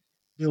I'm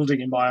building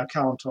in my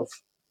account of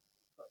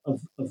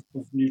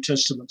New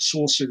Testament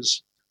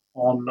sources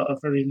on a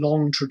very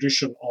long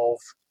tradition of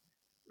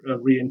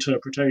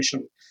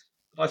reinterpretation.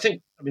 But I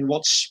think, I mean,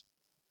 what's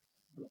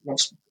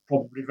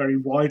probably very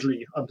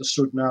widely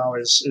understood now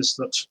is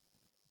that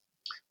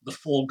the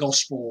 4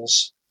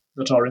 Gospels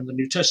that are in the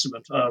New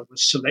Testament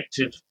was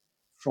selected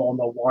from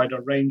a wider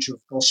range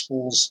of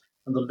Gospels,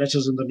 and the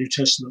letters in the New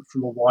Testament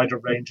from a wider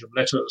range of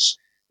letters.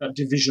 That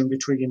division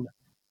between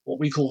what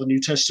we call the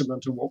New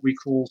Testament and what we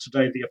call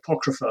today the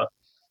Apocrypha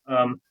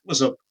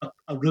was a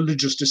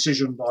religious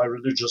decision by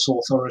religious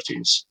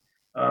authorities.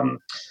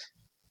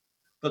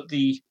 But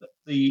the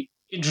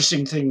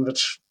interesting thing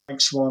that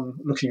makes one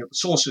looking at the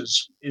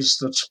sources is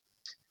that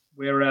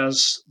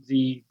whereas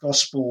the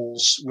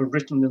Gospels were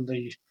written in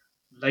the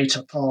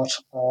later part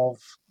of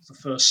the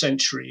 1st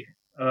century,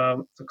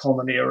 the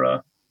Common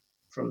Era,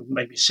 from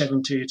maybe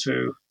 70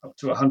 to up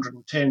to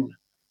 110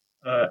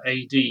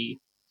 AD,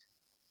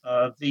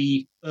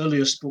 the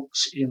earliest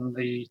books in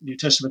the New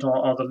Testament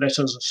are the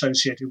letters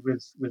associated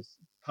with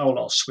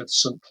Paulos, with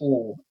St.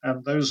 Paul,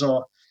 and those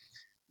are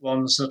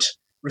ones that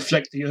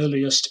reflect the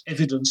earliest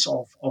evidence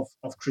of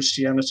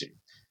Christianity.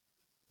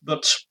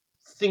 But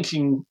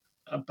thinking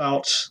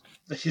about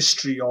the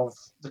history of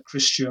the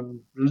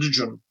Christian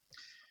religion,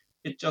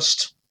 a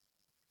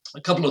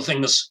couple of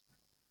things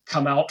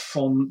come out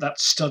from that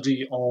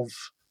study of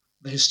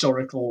the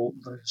historical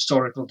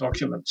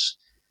documents.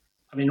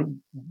 I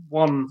mean,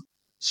 one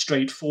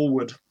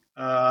straightforward,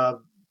 I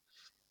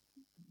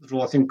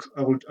think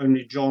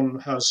only John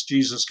has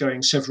Jesus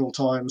going several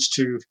times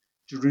to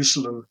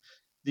Jerusalem.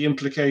 The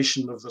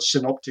implication of the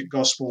Synoptic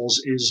Gospels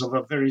is of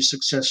a very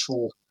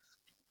successful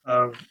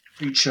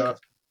preacher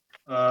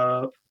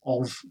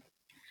of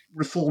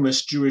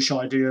reformist Jewish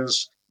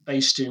ideas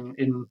based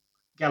in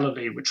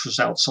Galilee, which was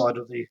outside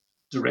of the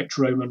direct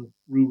Roman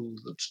rule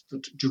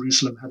that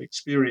Jerusalem had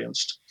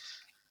experienced.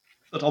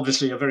 But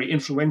obviously a very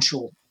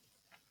influential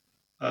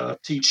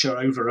teacher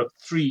over a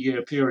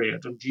 3-year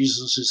period, and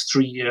Jesus'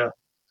 3-year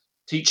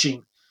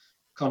teaching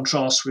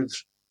contrasts with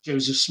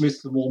Joseph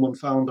Smith, the Mormon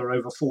founder,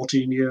 over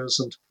 14 years,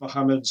 and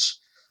Muhammad's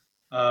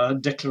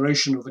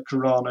declaration of the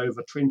Quran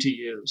over 20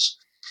 years.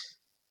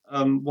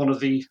 One of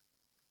the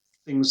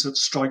things that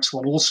strikes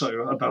one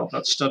also about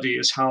that study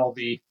is how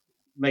the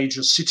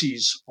major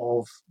cities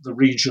of the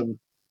region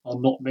are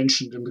not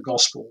mentioned in the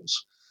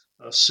Gospels.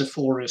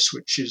 Sepphoris,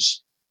 which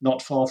is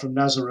not far from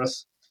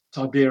Nazareth,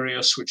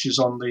 Tiberias, which is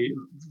on the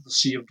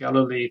Sea of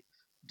Galilee,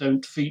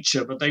 don't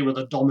feature, but they were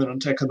the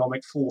dominant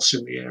economic force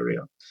in the area.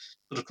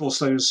 But of course,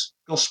 those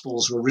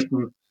Gospels were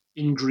written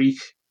in Greek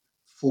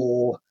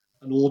for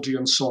an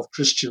audience of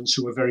Christians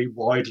who were very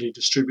widely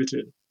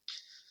distributed.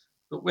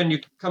 But when you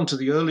come to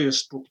the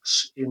earliest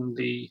books in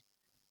the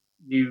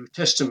New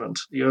Testament,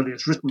 the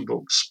earliest written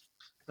books,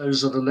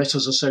 those are the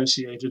letters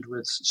associated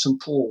with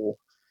St. Paul,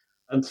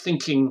 and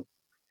thinking,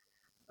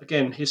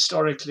 again,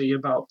 historically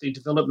about the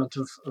development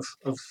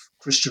of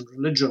Christian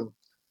religion,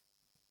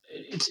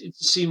 it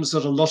seems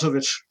that a lot of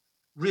it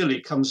really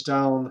comes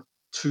down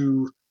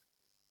to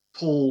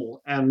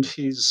Paul and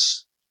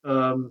his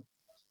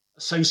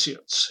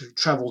associates who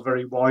traveled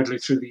very widely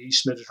through the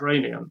East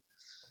Mediterranean.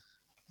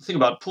 The thing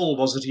about Paul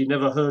was that he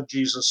never heard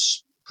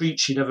Jesus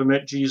preach, he never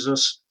met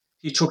Jesus.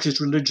 He took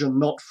his religion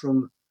not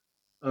from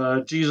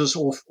Jesus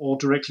or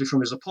directly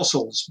from his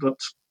apostles, but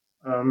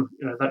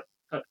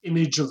that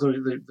image of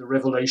the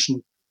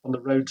revelation on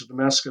the road to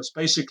Damascus.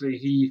 Basically,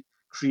 he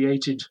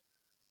created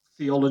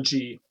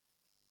theology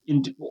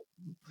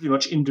pretty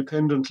much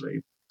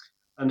independently,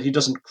 and he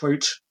doesn't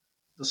quote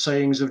the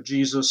sayings of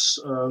Jesus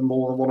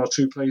more than one or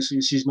two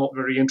places. He's not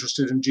very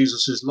interested in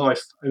Jesus's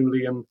life,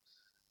 only in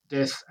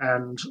death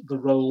and the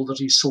role that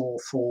he saw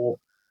for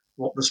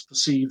what was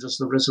perceived as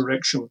the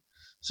resurrection.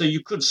 So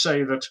you could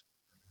say that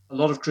a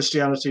lot of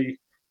Christianity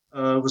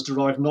was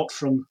derived not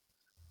from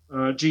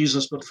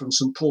Jesus, but from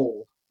St.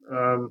 Paul.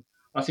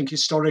 I think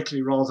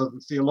historically rather than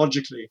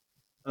theologically,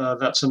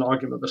 that's an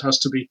argument that has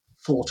to be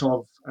thought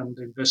of and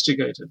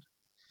investigated.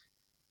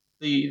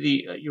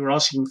 You were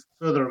asking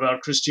further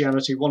about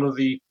Christianity. One of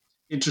the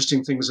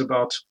interesting things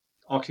about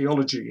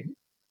archaeology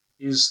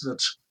is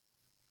that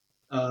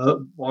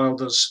while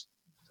there's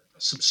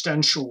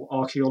substantial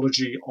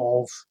archaeology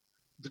of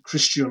the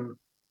Christian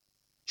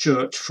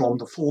church from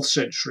the 4th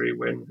century,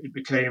 when it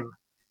became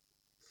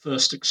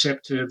first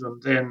accepted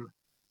and then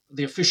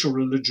the official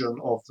religion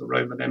of the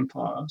Roman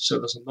Empire. So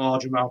there's a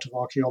large amount of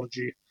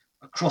archaeology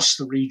across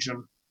the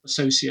region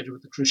associated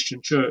with the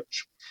Christian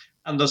church.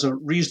 And there's a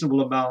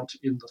reasonable amount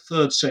in the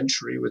 3rd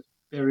century, with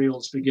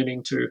burials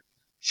beginning to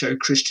show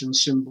Christian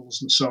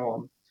symbols and so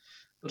on.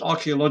 But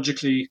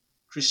archaeologically,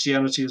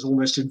 Christianity is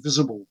almost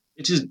invisible.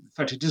 It is, in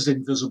fact, it is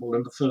invisible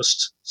in the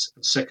 1st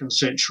and 2nd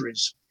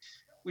centuries,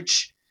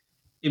 which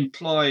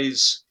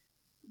implies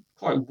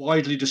quite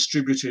widely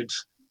distributed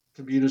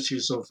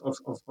communities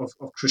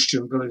of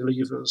Christian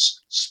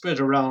believers spread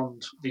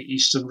around the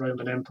Eastern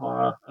Roman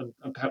Empire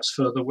and perhaps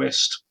further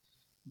west,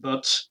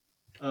 but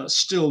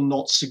still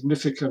not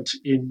significant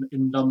in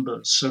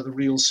numbers. So the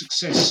real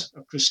success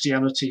of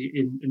Christianity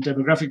in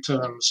demographic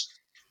terms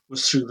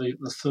was through the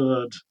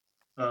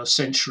 3rd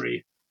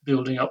century,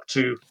 building up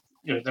to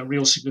the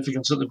real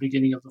significance at the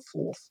beginning of the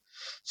 4th.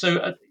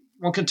 So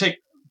one can take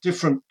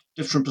different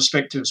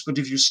perspectives, but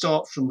if you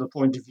start from the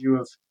point of view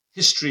of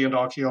history and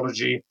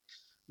archaeology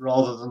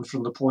rather than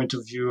from the point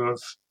of view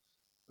of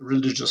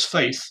religious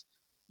faith,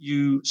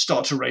 you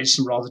start to raise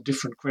some rather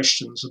different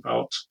questions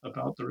about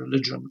the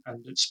religion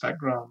and its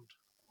background.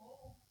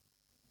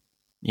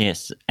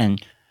 Yes,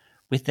 and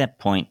with that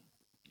point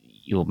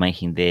you're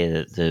making there,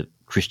 that the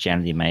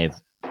Christianity may have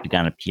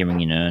begun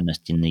appearing in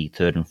earnest in the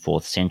 3rd and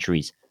 4th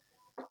centuries.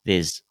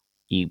 There's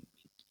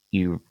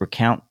you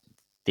recount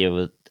there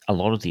were a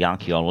lot of the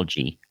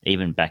archaeology,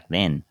 even back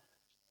then,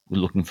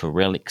 looking for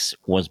relics,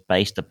 was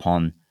based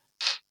upon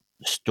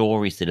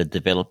stories that had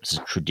developed as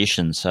a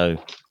tradition. So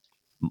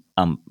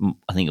I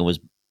think it was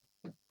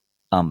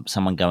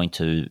someone going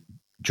to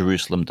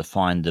Jerusalem to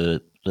find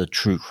the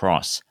true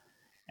cross,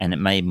 and it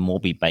may more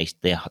be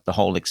based there. The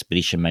whole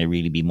expedition may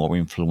really be more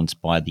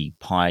influenced by the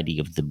piety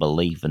of the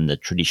belief and the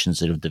traditions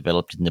that have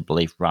developed in the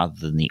belief rather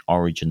than the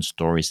origin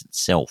stories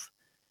itself.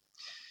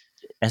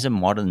 As a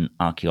modern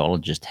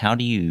archaeologist, how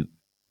do you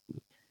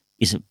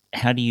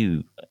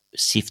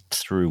sift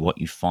through what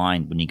you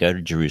find when you go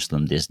to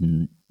Jerusalem? There's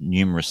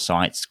numerous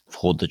sites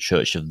called the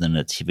Church of the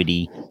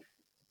Nativity.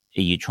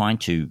 Are you trying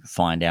to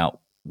find out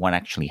what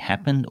actually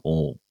happened,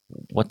 or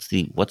what's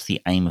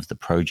the aim of the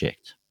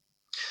project?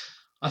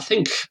 I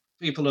think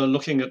people are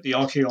looking at the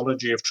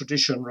archaeology of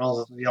tradition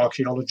rather than the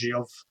archaeology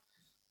of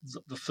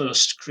the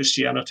first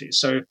Christianity.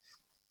 So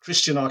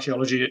Christian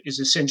archaeology is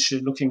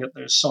essentially looking at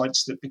those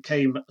sites that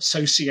became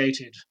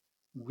associated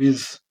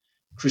with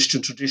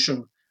Christian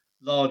tradition,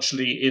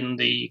 largely in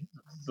the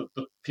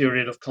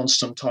period of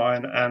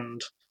Constantine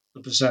and the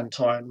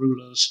Byzantine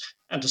rulers,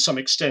 and to some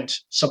extent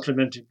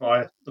supplemented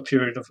by the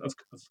period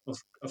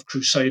of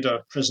Crusader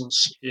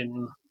presence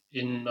in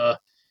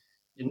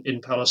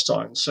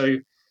Palestine. So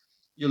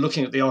you're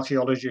looking at the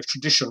archaeology of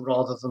tradition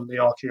rather than the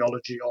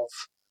archaeology of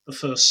the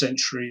 1st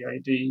century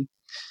AD.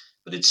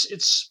 But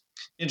it's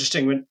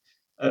interesting, when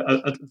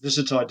a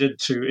visit I did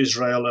to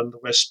Israel and the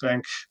West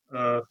Bank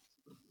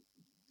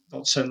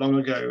not so long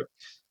ago,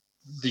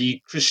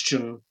 the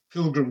Christian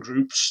pilgrim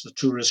groups, the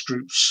tourist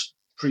groups,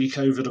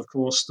 pre-COVID, of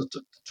course, the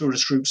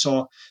tourist groups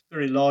are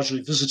very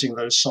largely visiting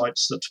those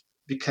sites that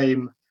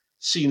became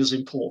seen as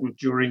important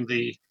during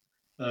the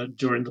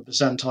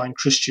Byzantine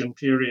Christian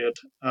period.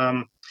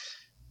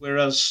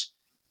 whereas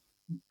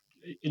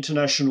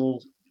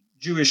international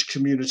Jewish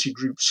community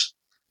groups,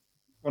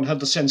 one had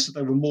the sense that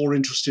they were more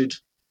interested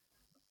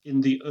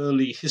in the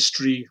early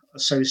history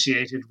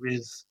associated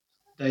with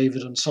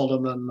David and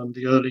Solomon and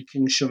the early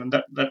kingship and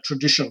that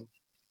tradition.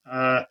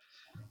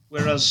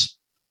 Whereas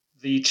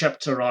the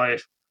chapter I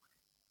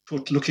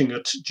put looking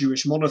at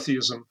Jewish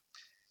monotheism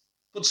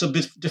puts a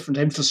bit different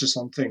emphasis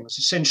on things.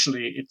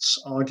 Essentially, it's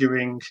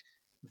arguing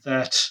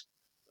that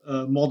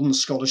modern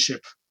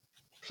scholarship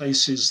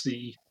places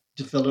the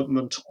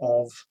development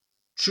of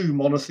true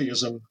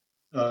monotheism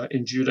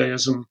in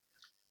Judaism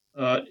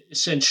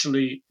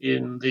essentially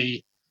in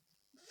the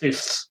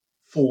fifth,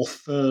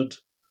 fourth, third,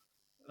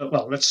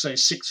 let's say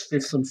sixth,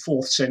 fifth, and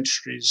fourth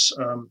centuries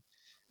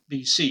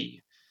BC,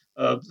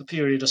 the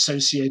period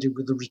associated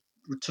with the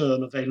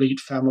return of elite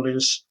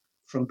families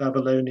from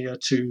Babylonia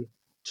to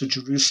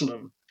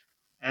Jerusalem,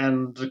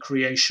 and the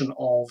creation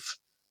of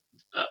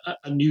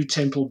a new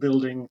temple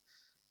building,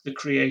 the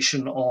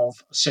creation of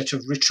a set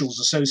of rituals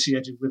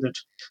associated with it,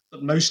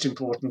 but most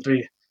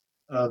importantly,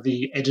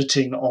 the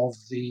editing of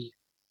the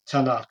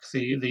Tanakh,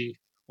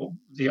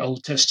 the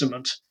Old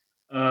Testament,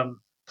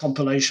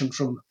 compilation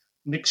from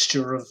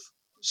mixture of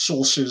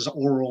sources,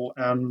 oral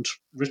and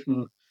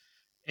written,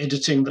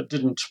 editing that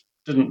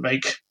didn't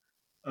make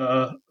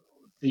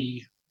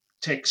the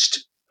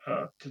text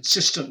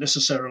consistent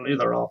necessarily.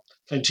 There are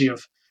plenty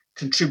of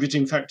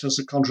contributing factors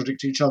that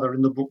contradict each other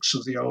in the books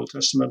of the Old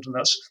Testament, and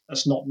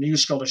that's not new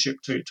scholarship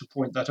to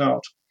point that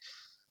out.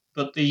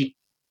 But the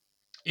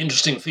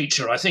interesting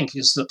feature, I think,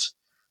 is that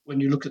when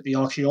you look at the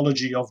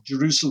archaeology of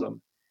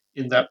Jerusalem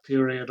in that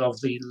period of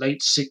the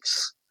late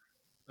 6th,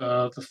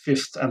 the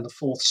 5th, and the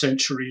 4th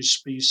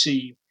centuries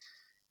BC,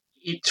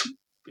 it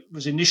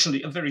was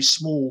initially a very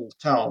small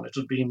town. It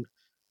had been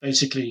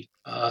basically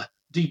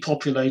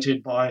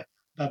depopulated by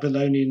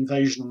Babylonian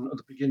invasion at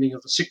the beginning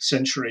of the 6th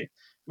century.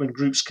 When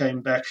groups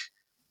came back,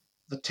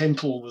 the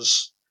temple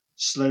was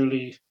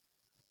slowly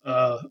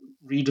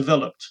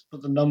redeveloped,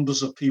 but the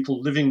numbers of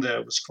people living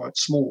there was quite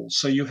small.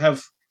 So you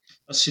have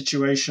a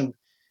situation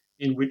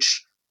in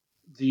which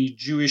the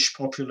Jewish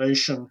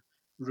population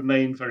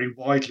remained very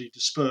widely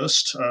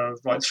dispersed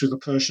right through the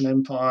Persian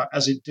Empire,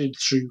 as it did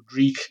through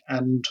Greek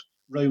and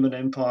Roman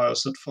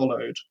empires that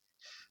followed.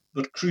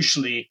 But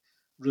crucially,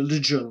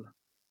 religion,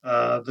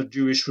 the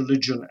Jewish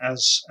religion,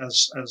 as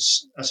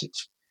it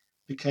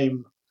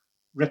became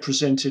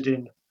represented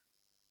in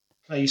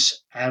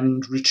place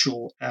and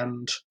ritual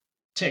and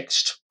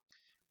text,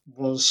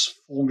 was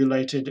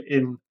formulated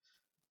in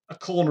a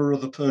corner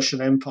of the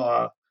Persian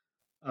Empire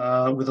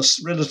with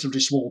a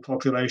relatively small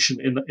population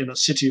in a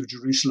city of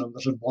Jerusalem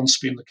that had once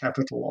been the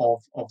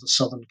capital of the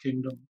southern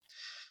kingdom.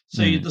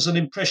 So there's an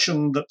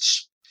impression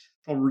that's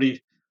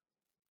probably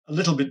a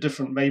little bit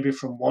different maybe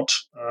from what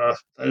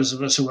those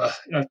of us who were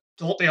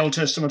taught the Old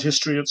Testament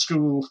history at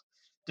school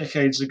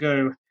decades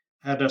ago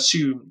had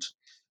assumed,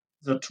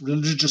 that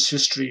religious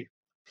history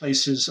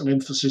places an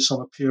emphasis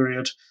on a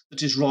period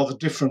that is rather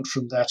different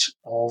from that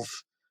of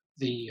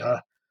the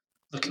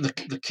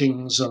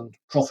kings and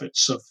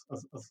prophets of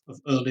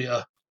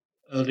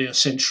earlier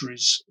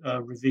centuries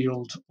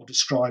revealed or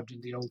described in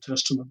the Old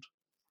Testament.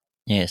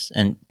 Yes,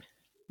 and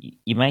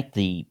you make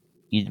the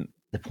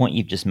point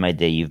you've just made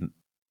there. You've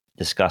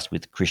discussed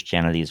with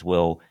Christianity as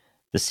well.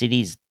 The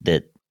cities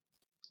that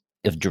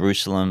of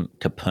Jerusalem,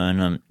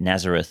 Capernaum,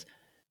 Nazareth.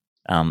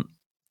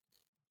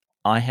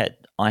 I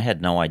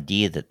had no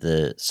idea that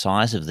the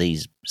size of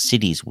these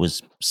cities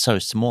was so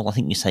small. I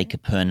think you say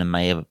Capernaum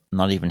may have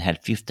not even had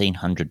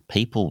 1,500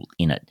 people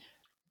in it.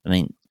 I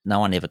mean, no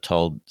one ever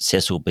told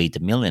Cecil B.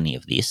 DeMille any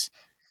of this,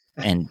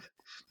 and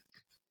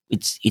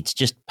it's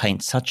just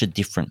paints such a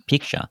different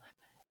picture.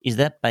 Is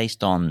that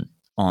based on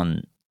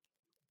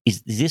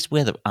is this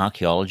where the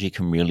archaeology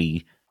can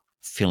really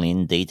fill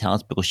in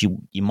details? Because you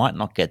might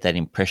not get that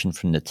impression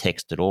from the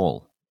text at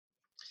all.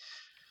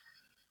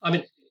 I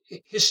mean,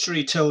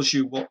 history tells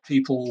you what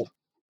people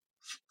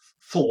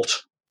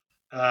thought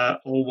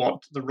or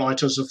what the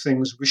writers of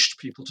things wished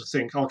people to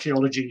think.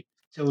 Archaeology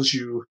tells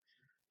you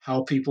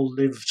how people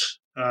lived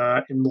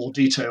in more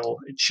detail.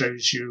 It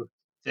shows you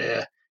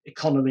their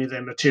economy,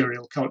 their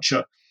material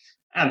culture,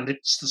 and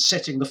it's the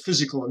setting, the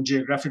physical and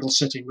geographical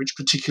setting, which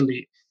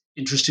particularly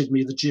interested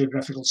me, the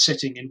geographical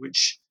setting in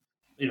which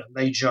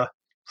major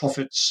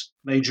prophets,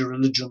 major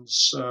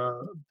religions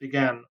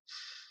began.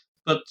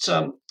 But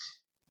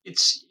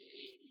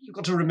you've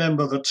got to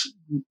remember that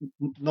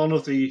none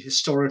of the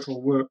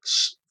historical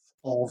works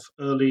of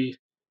early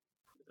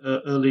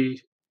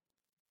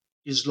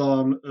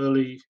Islam,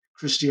 early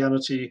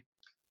Christianity,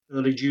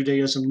 early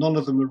Judaism, none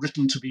of them were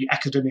written to be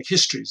academic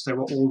histories. They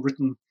were all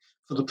written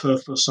for the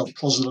purpose of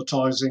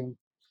proselytizing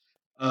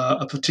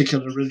a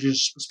particular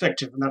religious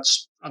perspective, and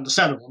that's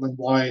understandable. I mean,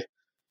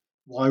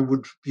 why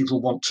would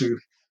people want to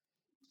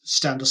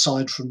stand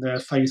aside from their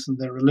faith and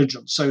their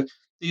religion? So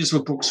these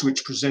were books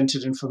which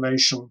presented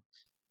information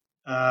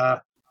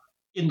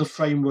in the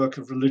framework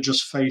of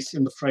religious faith,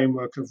 in the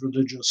framework of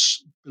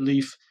religious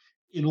belief,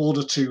 in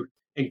order to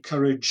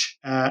encourage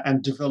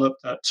and develop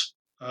that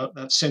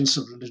that sense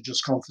of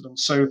religious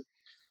confidence. So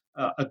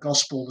a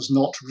gospel was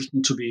not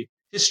written to be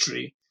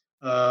history.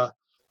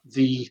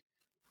 The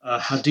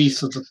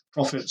hadith of the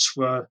prophets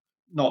were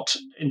not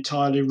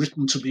entirely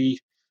written to be,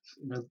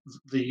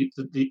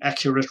 the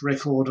accurate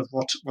record of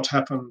what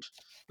happened.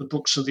 The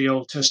books of the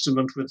Old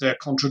Testament, with their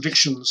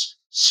contradictions,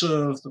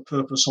 serve the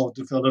purpose of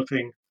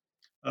developing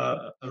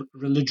a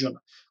religion.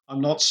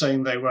 I'm not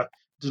saying they were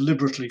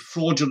deliberately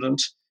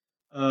fraudulent,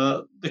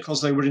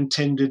 because they were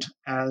intended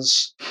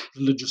as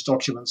religious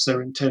documents. They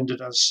were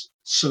intended as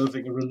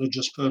serving a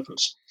religious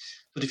purpose.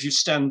 But if you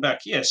stand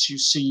back, yes, you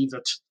see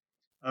that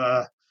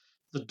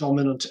the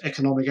dominant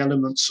economic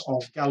elements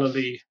of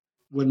Galilee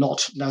were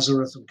not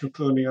Nazareth and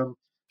Capernaum,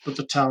 but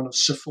the town of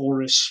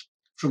Sepphoris,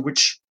 from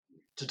which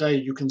today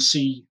you can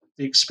see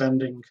the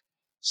expanding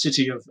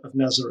city of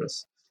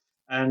Nazareth.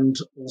 And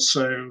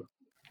also,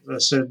 as I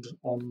said,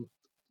 on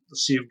the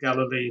Sea of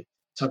Galilee,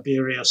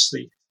 Tiberias,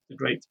 the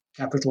great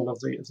capital of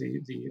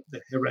the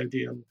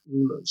Herodian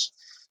rulers.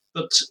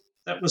 But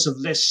that was of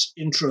less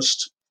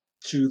interest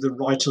to the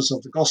writers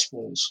of the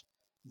Gospels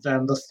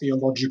than the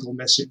theological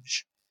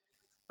message.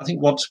 I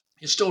think what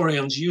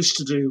historians used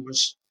to do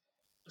was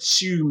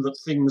assume that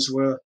things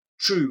were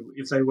true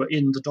if they were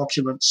in the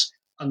documents,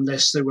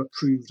 unless they were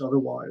proved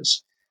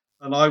otherwise.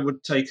 And I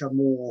would take a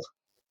more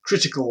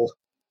critical,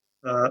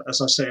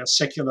 as I say, a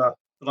secular,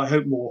 but I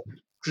hope more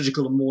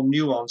critical and more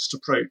nuanced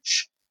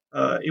approach,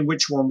 in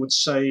which one would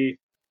say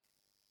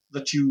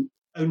that you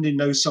only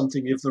know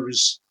something if there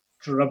is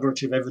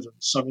corroborative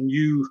evidence. I mean,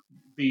 you,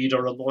 Bede,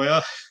 are a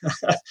lawyer,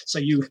 so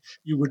you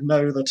would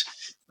know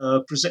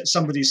that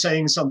somebody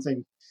saying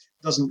something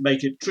doesn't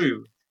make it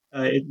true.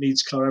 It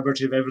needs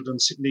corroborative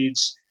evidence. It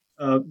needs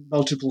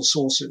multiple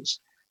sources.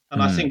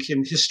 And I think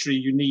in history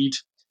you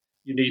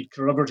need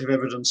corroborative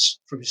evidence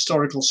from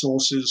historical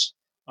sources.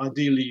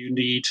 Ideally, you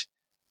need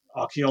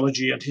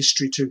archaeology and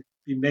history to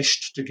be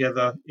meshed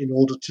together in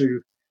order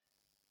to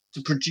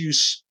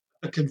produce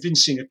a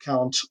convincing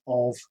account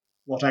of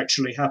what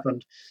actually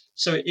happened.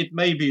 So it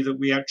may be that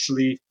we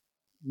actually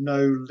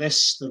know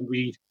less than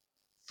we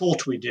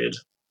thought we did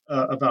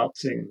about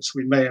things.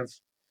 We may have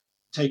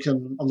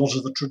taken a lot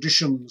of the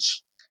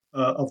traditions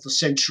of the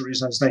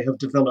centuries as they have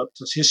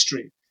developed as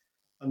history,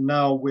 and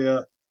now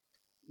we're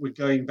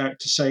going back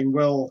to saying,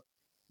 well,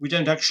 we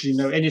don't actually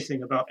know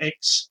anything about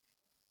X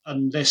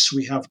unless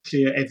we have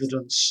clear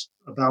evidence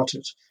about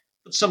it.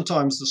 But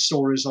sometimes the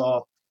stories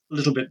are a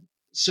little bit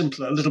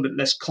simpler, a little bit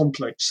less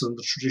complex than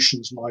the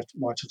traditions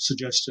might have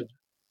suggested.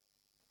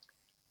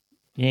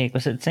 Yeah,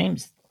 because it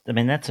seems. I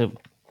mean, that's a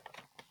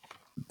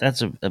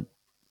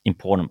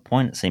important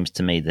point. It seems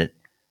to me that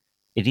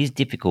it is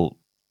difficult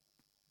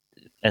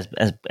as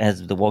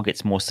the world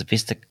gets more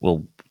sophisticated.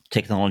 Well,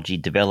 technology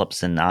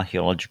develops, and I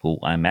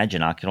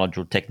imagine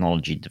archaeological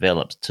technology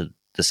develops to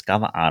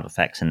discover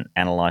artifacts and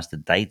analyze the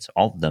dates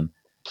of them.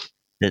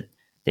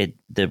 That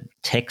the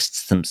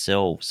texts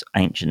themselves,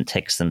 ancient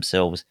texts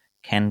themselves,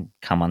 can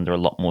come under a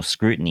lot more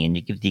scrutiny. And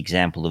you give the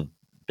example of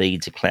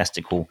Bede's A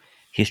Classical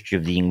History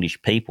of the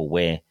English People,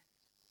 where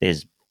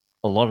there's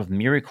a lot of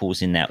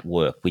miracles in that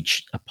work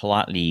which are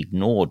politely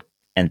ignored,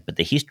 but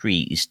the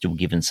history is still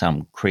given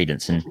some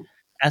credence. And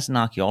as an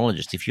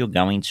archaeologist, if you're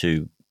going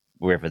to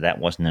wherever that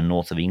was in the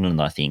north of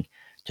England, I think,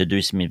 to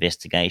do some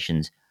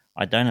investigations,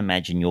 I don't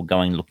imagine you're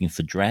going looking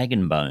for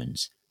dragon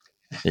bones.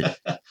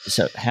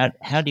 So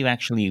how do you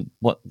actually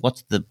what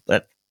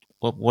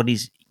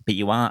is? But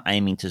you are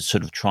aiming to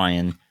sort of try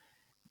and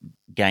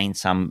gain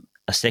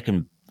a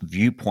second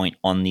viewpoint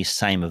on this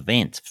same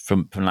event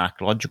from an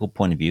archaeological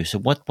point of view. So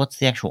what's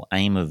the actual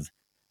aim of?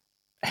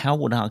 How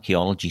would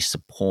archaeology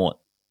support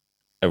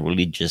a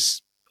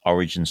religious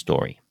origin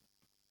story?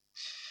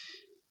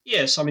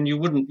 Yes, I mean you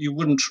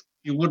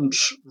wouldn't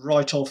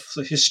write off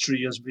the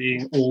history as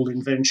being all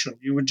invention.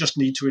 You would just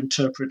need to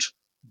interpret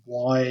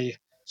why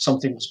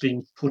something was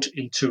being put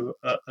into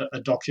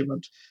a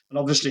document. And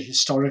obviously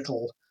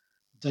historical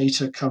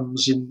data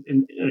comes in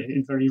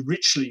very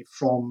richly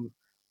from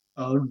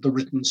the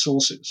written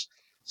sources.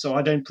 So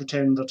I don't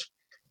pretend that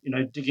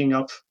digging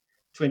up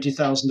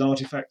 20,000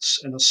 artifacts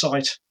in a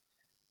site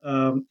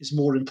is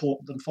more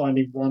important than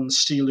finding one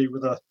stele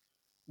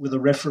with a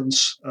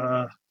reference,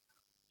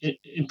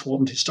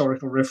 important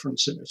historical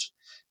reference in it.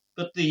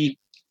 But the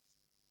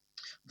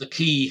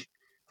key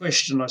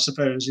question, I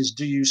suppose, is: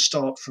 do you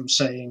start from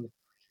saying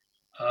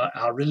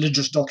our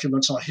religious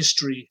documents are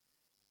history,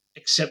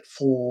 except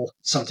for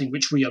something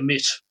which we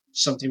omit,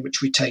 something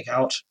which we take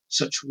out,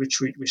 such which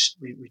we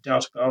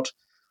doubt about,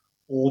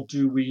 or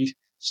do we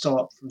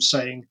start from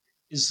saying,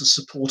 is the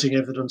supporting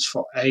evidence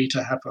for A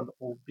to happen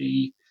or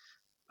B?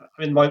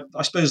 I mean,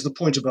 I suppose the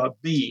point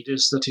about Bede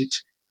is that it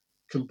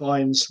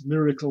combines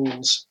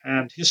miracles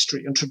and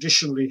history, and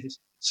traditionally,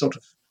 sort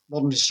of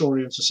modern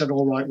historians have said,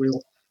 all right,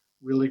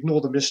 we'll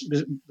ignore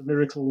the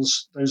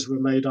miracles; those were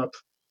made up,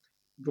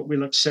 but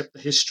we'll accept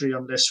the history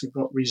unless we've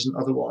got reason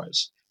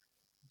otherwise.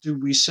 Do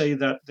we say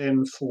that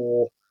then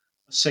for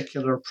a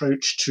secular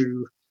approach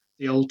to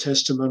the Old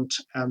Testament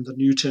and the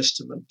New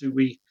Testament? Do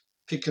we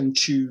pick and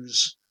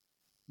choose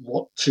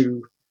what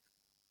to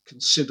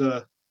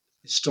consider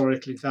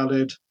historically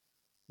valid,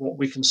 what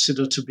we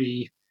consider to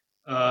be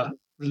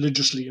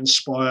religiously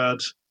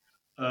inspired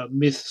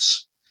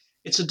myths.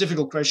 It's a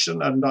difficult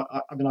question, and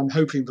I'm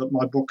hoping that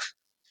my book,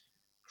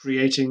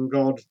 Creating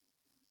God,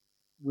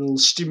 will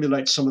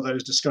stimulate some of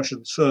those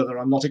discussions further.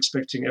 I'm not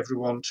expecting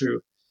everyone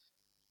to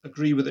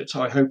agree with it.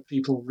 I hope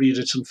people read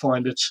it and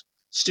find it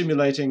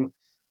stimulating.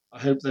 I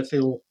hope they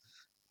feel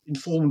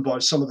informed by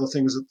some of the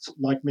things that,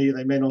 like me,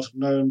 they may not have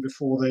known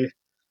before they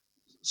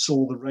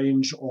saw the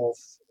range of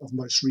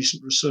most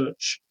recent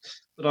research.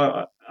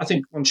 But I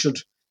think one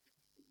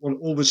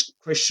always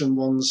question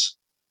one's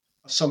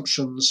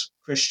assumptions,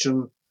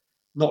 question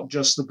not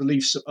just the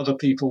beliefs of other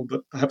people,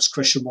 but perhaps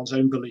question one's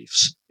own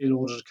beliefs in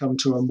order to come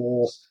to a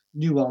more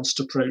nuanced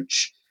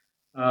approach,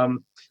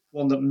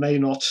 one that may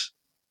not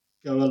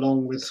go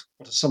along with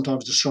what is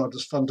sometimes described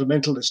as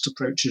fundamentalist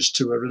approaches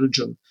to a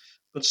religion,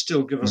 but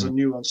still give us a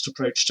nuanced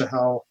approach to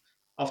how,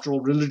 after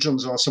all,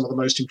 religions are some of the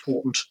most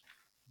important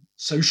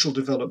social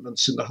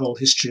developments in the whole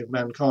history of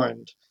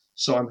mankind.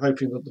 So I'm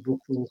hoping that the book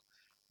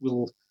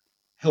will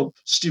help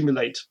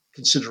stimulate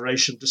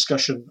consideration,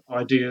 discussion,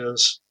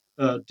 ideas,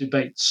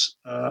 debates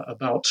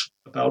about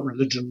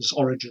religion's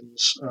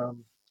origins,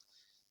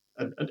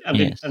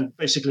 Yes. and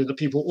basically the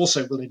people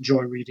also will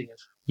enjoy reading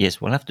it.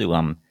 Yes, we'll have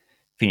to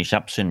finish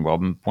up soon,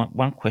 Rob.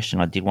 One question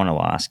I did want to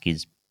ask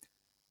is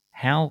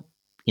how,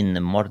 in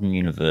the modern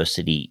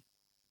university,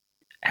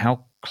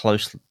 how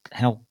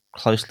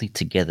closely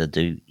together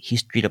do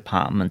history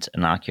departments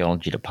and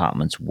archaeology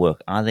departments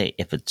work? Are there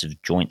efforts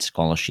of joint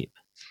scholarship?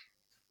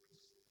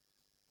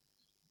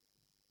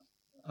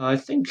 I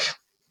think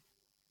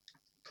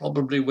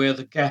probably where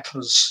the gap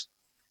has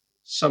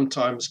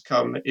sometimes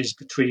come is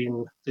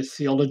between the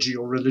theology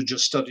or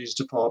religious studies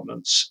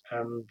departments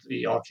and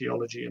the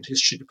archaeology and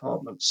history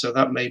departments. So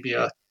that may be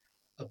a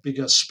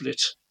bigger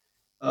split.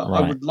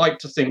 Right. I would like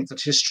to think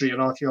that history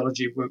and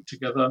archaeology work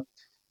together.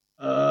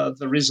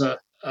 There is a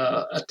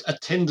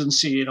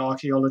tendency in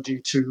archaeology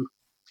to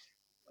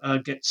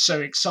get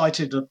so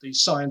excited at the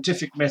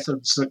scientific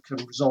methods that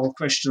can resolve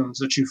questions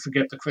that you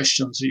forget the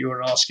questions that you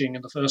were asking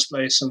in the first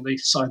place, and the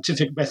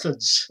scientific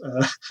methods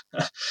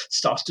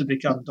start to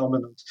become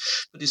dominant.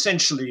 But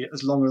essentially,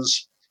 as long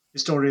as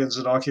historians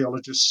and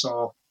archaeologists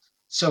are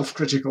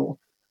self-critical,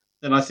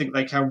 then I think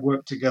they can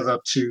work together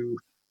to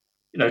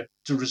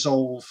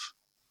resolve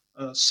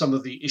some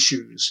of the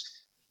issues.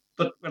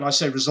 But when I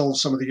say resolve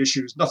some of the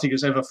issues, nothing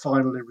is ever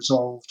finally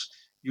resolved.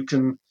 You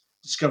can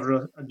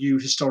discover a new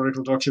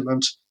historical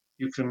document.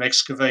 You can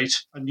excavate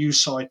a new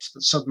site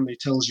that suddenly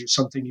tells you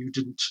something you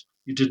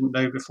didn't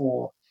know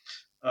before.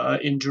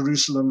 In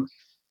Jerusalem,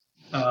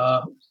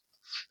 one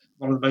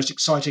of the most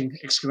exciting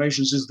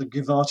excavations is the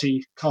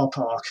Givati car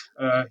park.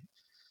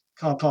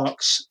 Car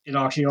parks in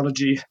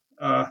archaeology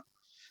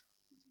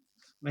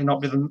may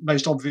not be the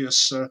most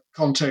obvious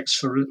context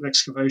for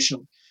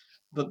excavation,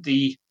 but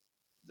the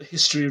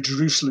history of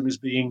Jerusalem is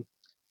being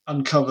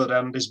uncovered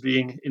and is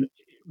being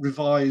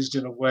revised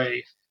in a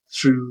way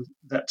through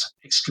that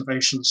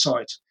excavation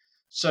site.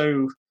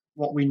 So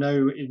what we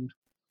know in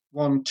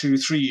 1, 2,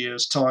 3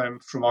 years' time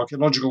from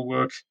archaeological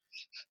work,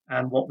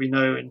 and what we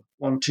know in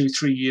 1, 2,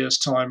 3 years'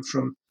 time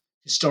from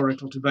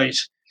historical debate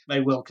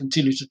may well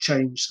continue to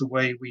change the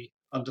way we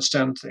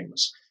understand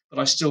things. But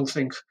I still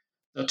think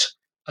that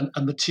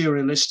a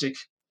materialistic,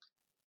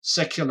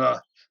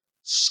 secular,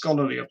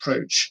 scholarly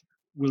approach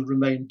will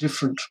remain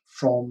different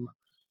from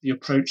the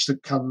approach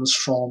that comes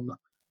from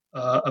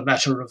a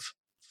matter of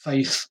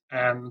faith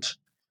and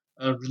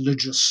a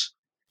religious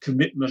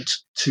commitment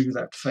to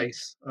that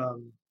faith.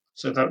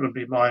 So that would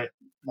be my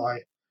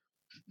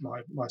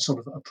sort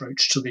of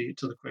approach to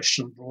the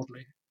question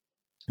broadly.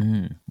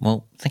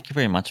 Well, thank you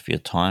very much for your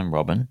time,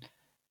 Robin.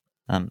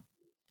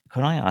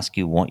 Could I ask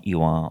you what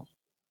your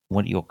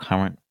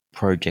current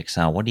projects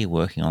are? What are you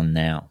working on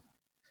now?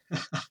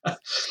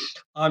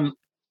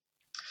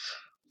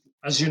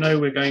 As you know,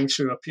 we're going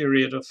through a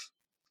period of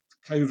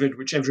COVID,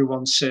 which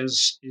everyone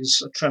says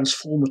is a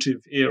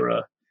transformative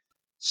era.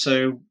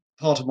 So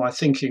part of my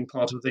thinking,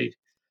 part of the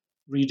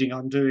reading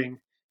I'm doing,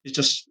 is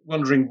just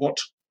wondering what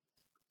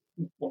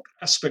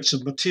aspects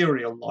of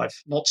material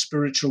life, not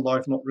spiritual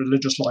life, not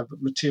religious life,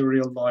 but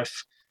material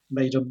life,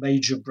 made a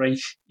major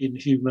break in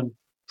human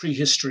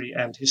prehistory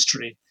and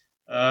history.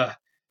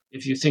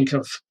 If you think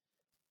of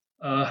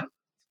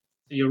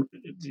the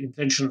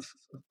invention of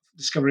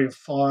discovery of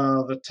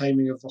fire, the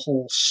taming of the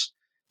horse,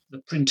 the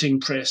printing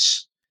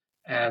press,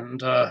 and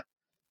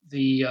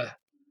the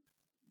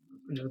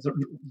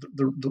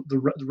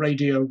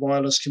radio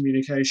wireless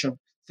communication,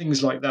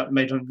 things like that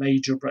made a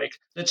major break.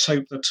 Let's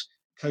hope that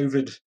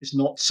COVID is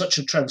not such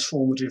a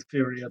transformative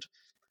period,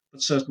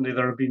 but certainly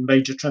there have been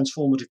major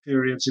transformative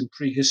periods in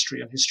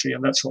prehistory and history,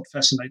 and that's what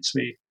fascinates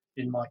me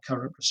in my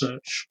current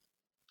research.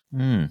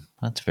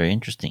 That's very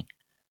interesting.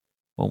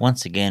 Well,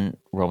 once again,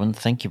 Robin,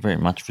 thank you very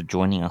much for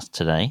joining us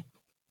today.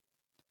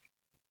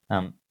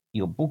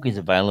 Your book is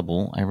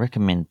available. I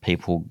recommend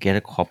people get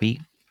a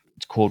copy.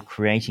 It's called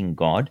Creating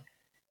God.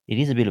 It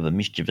is a bit of a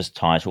mischievous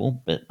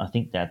title, but I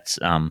think that's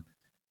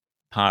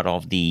part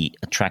of the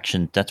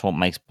attraction. That's what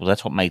made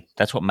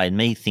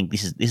me think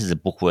this is a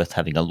book worth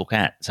having a look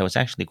at. So it's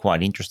actually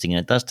quite interesting, and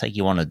it does take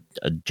you on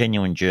a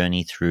genuine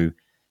journey through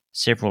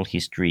several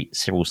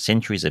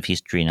centuries of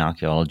history and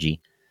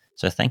archaeology.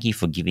 So thank you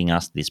for giving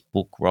us this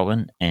book,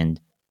 Robin, and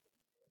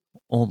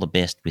all the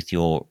best with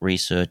your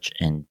research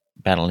and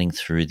battling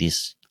through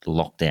this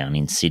lockdown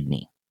in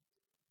Sydney.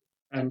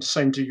 And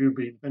same to you,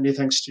 Bede. Many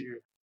thanks to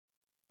you.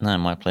 No,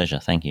 my pleasure.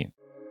 Thank you.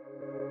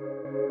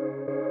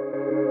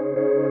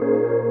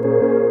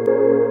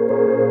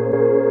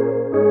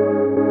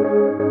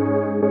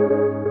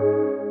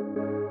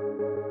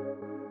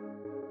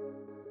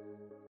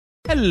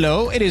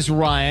 Hello, it is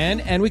Ryan,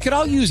 and we could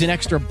all use an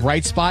extra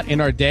bright spot in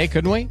our day,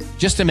 couldn't we?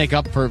 Just to make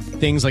up for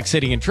things like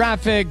sitting in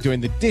traffic, doing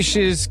the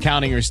dishes,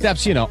 counting your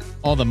steps,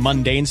 all the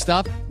mundane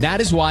stuff.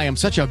 That is why I'm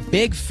such a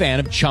big fan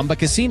of Chumba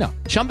Casino.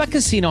 Chumba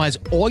Casino has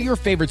all your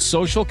favorite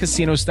social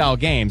casino-style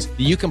games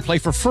that you can play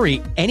for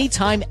free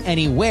anytime,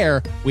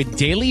 anywhere with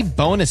daily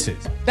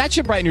bonuses. That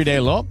should brighten your day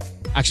a little.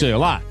 Actually, a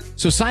lot.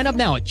 So sign up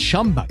now at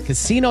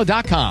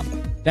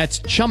ChumbaCasino.com.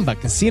 That's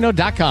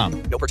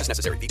ChumbaCasino.com. No purchase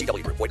necessary.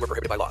 VGW Group. Void where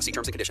prohibited by law. See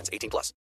terms and conditions. 18+.